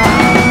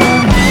goodbye.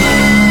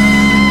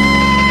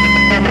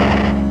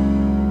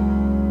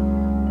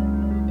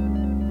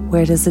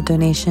 Where does a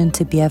donation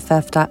to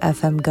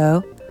BFF.FM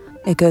go?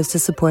 It goes to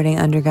supporting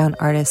underground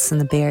artists in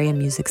the Bay Area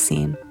music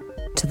scene,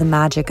 to the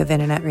magic of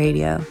internet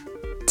radio,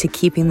 to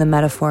keeping the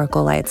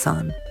metaphorical lights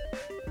on.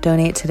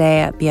 Donate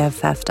today at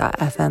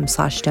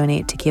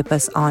bff.fm/donate to keep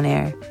us on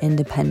air,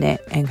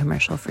 independent, and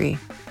commercial free.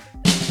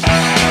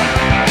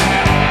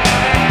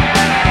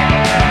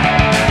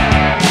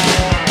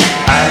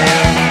 I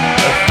am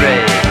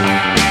afraid.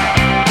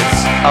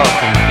 It's all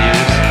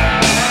confused.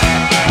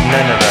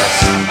 None of us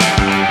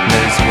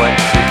knows what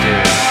to do.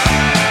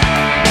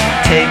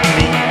 Take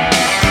me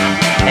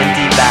and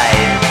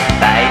divide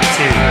by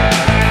two.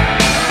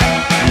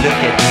 Look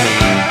at me,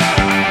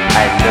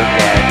 I look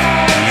at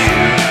you.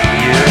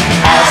 You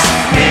ask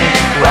me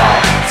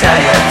why, tell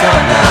you I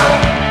don't know.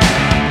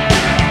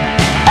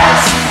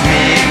 Ask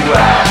me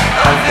why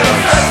I feel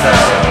so.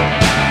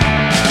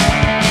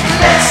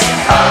 Let's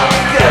all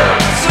go,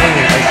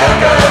 swinging a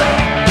go-go.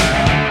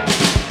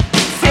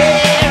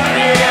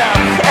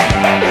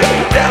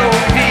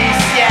 Don't be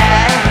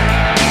shy.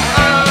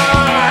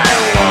 All I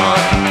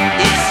want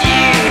is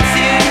you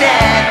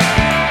tonight.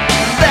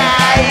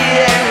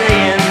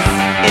 Violins,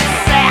 it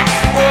sax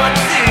for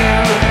two.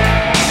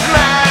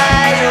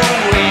 Smile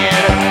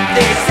when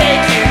they say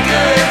to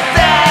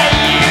goodbye.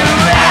 You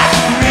ask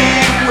me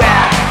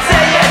why,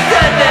 say I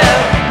don't know.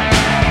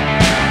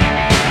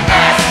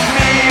 Ask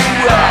me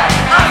why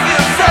I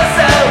feel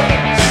so-so.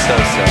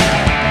 So-so.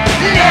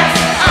 Let's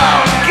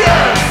all go,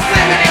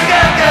 swimming and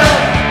go-go.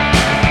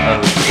 Oh,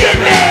 get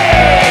me!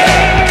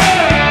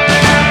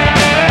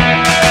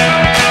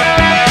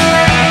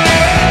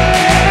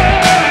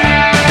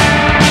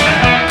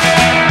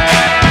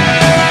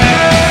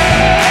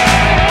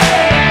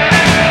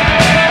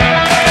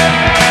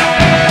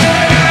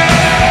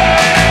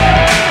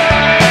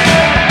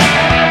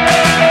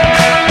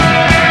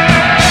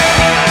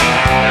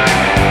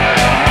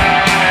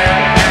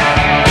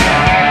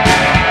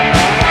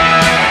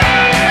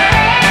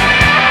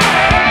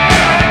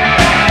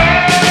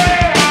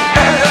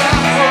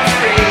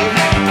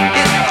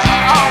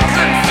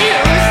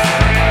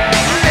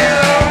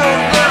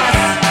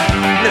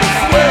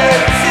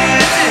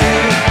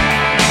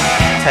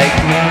 Take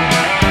me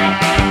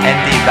and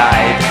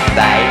divide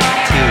by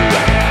two.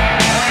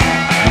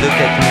 Look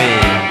at me,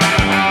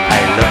 I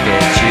look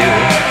at you.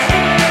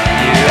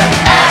 You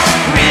ask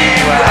me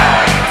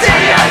why, tell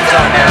you I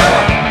don't know.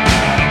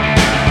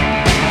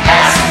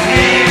 Ask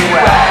me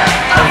why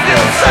I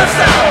feel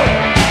so-so.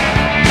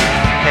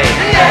 Hey,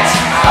 let's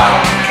all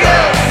go,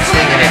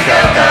 swinging and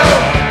go-go.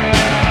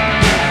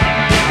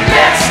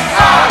 Let's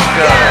all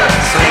go,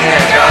 swinging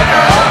and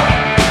go-go.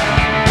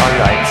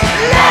 Alright.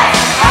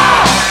 Let's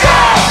all go,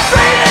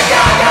 swinging and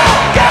go-go,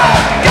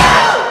 go-go.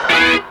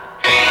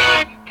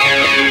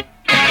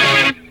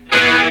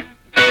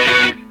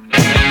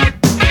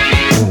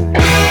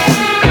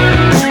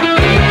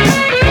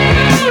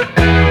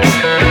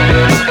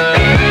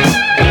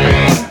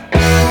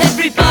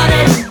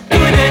 Everybody's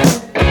doing it.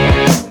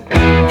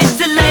 It's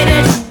the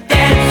latest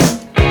dance.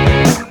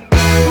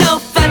 No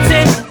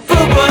fancy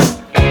footwork,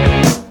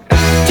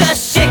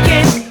 just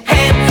shaking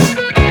hands.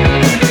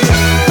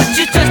 But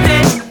you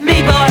trusted me,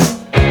 boy.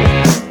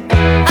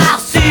 I'll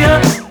see you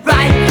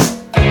right.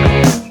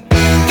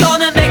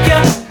 Gonna make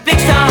you big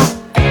star.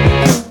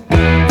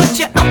 Put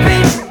you up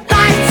in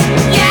lights,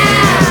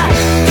 yeah.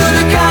 Do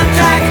the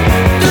contract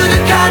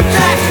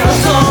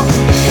hustle.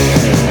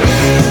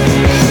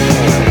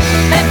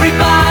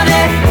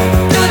 Everybody,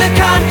 do the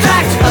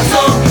contract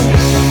hustle.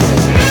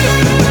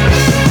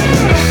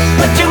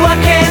 Put your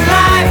working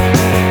life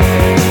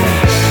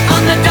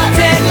on the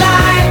dotted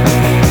line.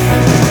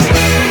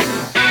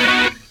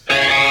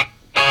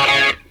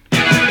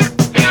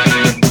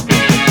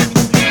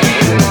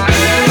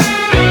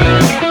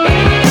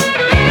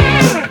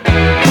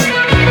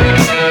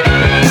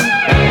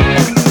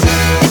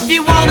 If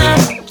you wanna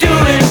do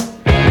it,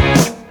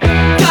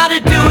 gotta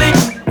do it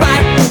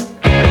right.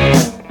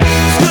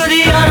 Screw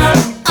the other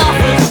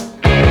offers.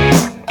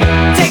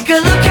 Take a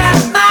look at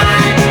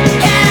mine,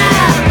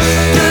 yeah.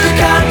 Do the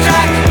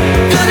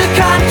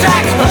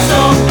contract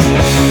hustle.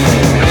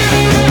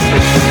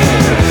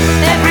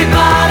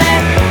 Everybody,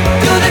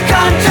 do the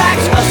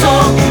contract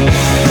hustle.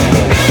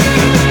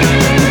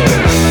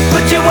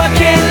 Put your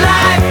working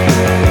life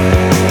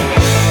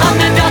on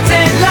the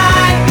dotted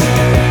line.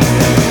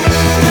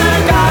 Do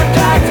the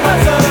contract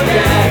hustle,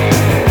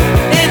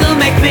 yeah. It'll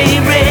make me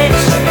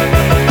rich.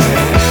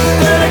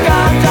 Do the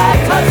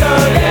contract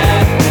hustle, yeah.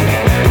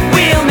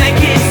 We'll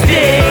make it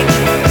stick.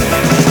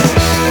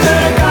 Do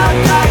the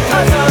contract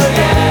hustle,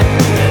 yeah.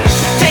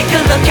 Take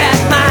a look at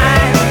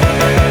mine.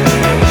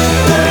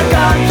 Do the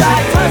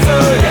contract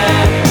hustle,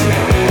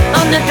 yeah.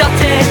 On the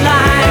dotted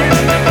line.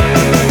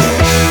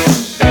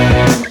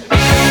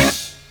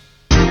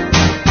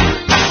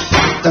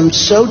 I'm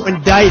so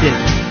indicted,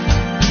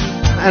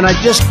 and I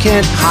just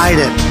can't hide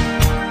it.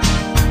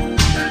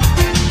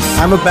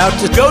 I'm about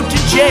to go to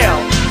jail,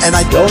 and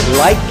I don't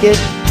like it.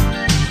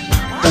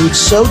 I'm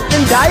so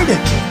indicted,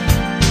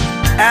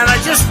 and I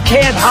just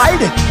can't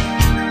hide it.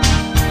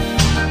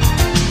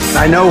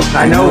 I know.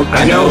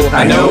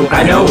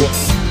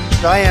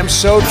 I am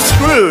so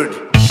screwed.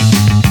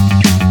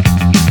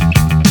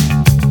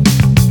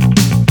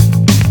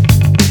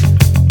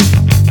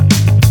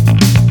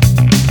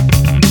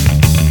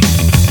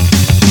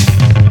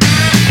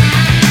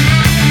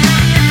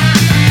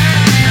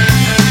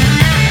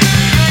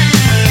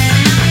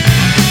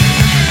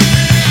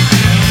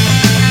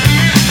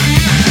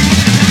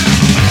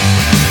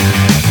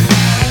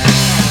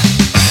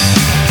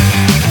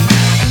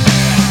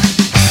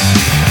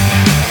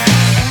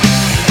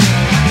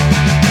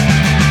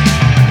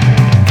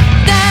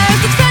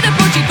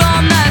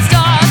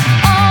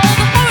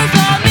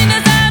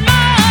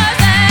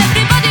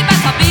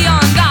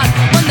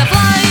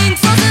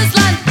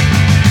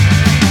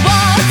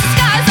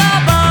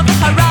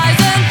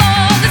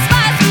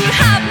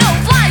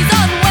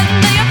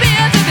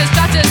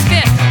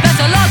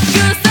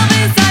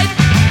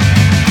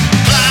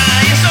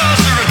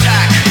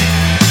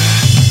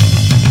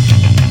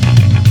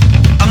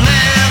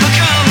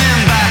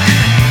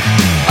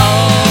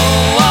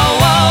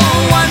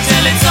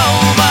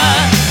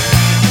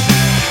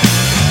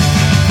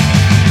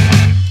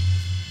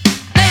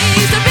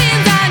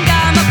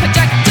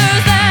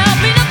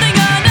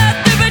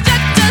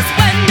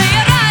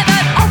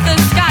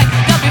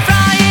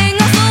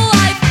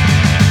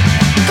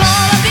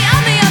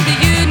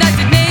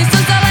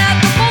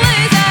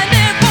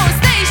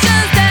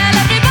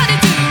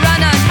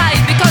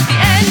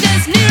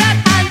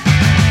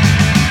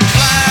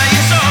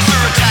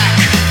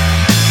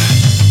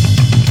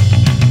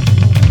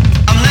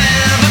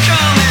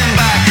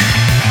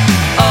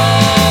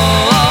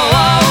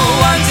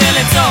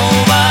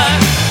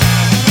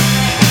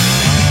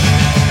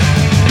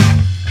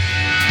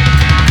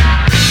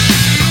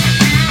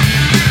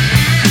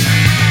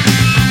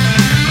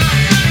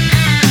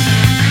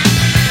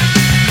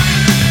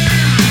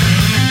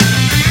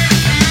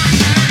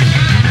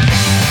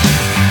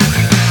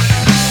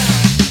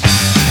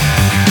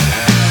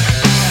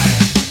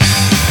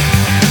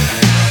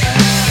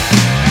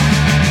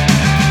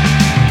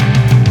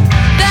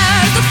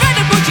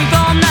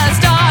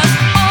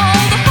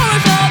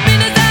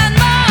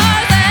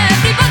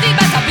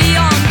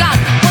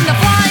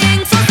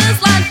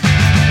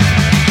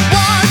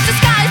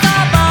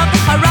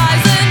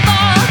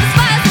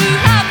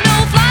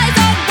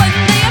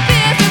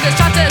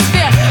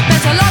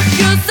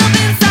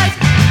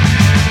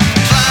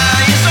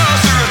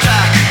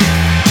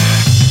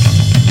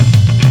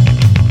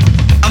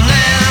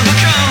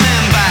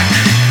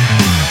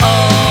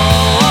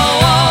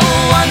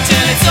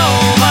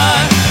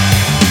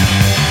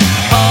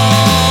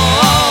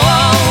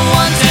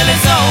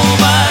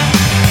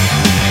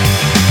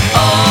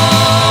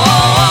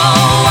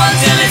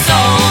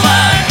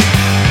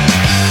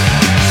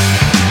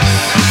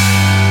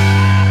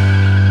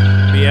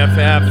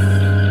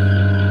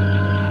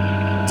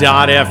 The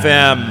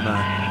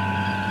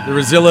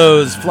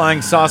Rosillos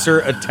Flying Saucer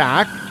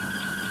Attack.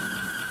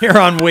 Here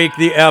on Wake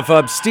the F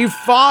Up, Steve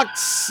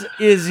Fox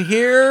is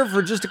here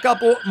for just a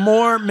couple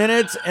more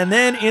minutes. And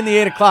then in the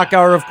 8 o'clock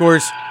hour, of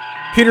course,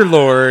 Peter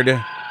Lord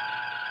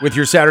with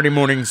your Saturday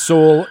morning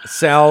soul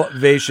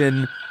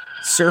salvation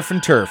surf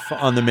and turf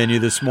on the menu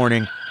this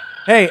morning.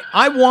 Hey,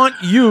 I want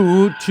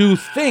you to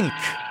think.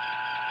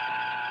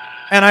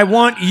 And I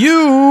want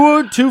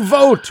you to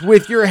vote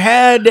with your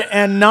head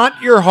and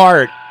not your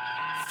heart.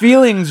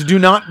 Feelings do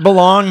not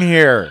belong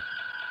here.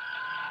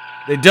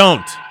 They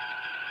don't.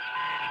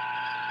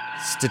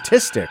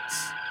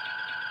 Statistics.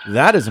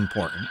 That is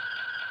important.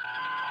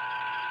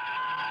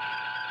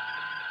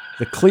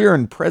 The clear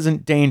and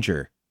present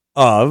danger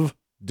of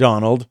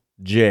Donald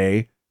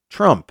J.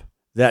 Trump.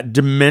 That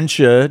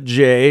dementia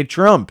J.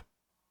 Trump.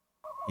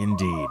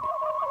 Indeed.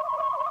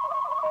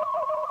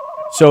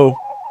 So,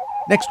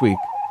 next week,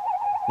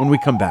 when we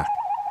come back,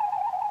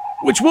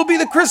 which will be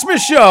the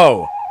Christmas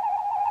show,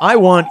 I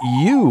want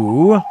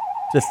you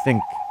to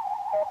think,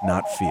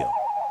 not feel.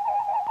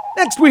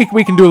 Next week,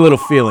 we can do a little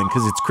feeling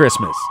because it's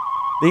Christmas.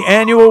 The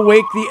annual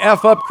Wake the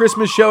F Up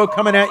Christmas show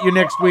coming at you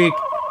next week.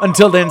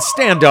 Until then,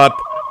 stand up,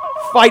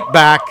 fight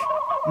back,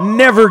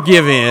 never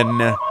give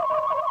in,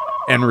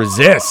 and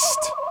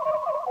resist.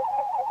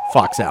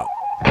 Fox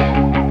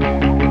out.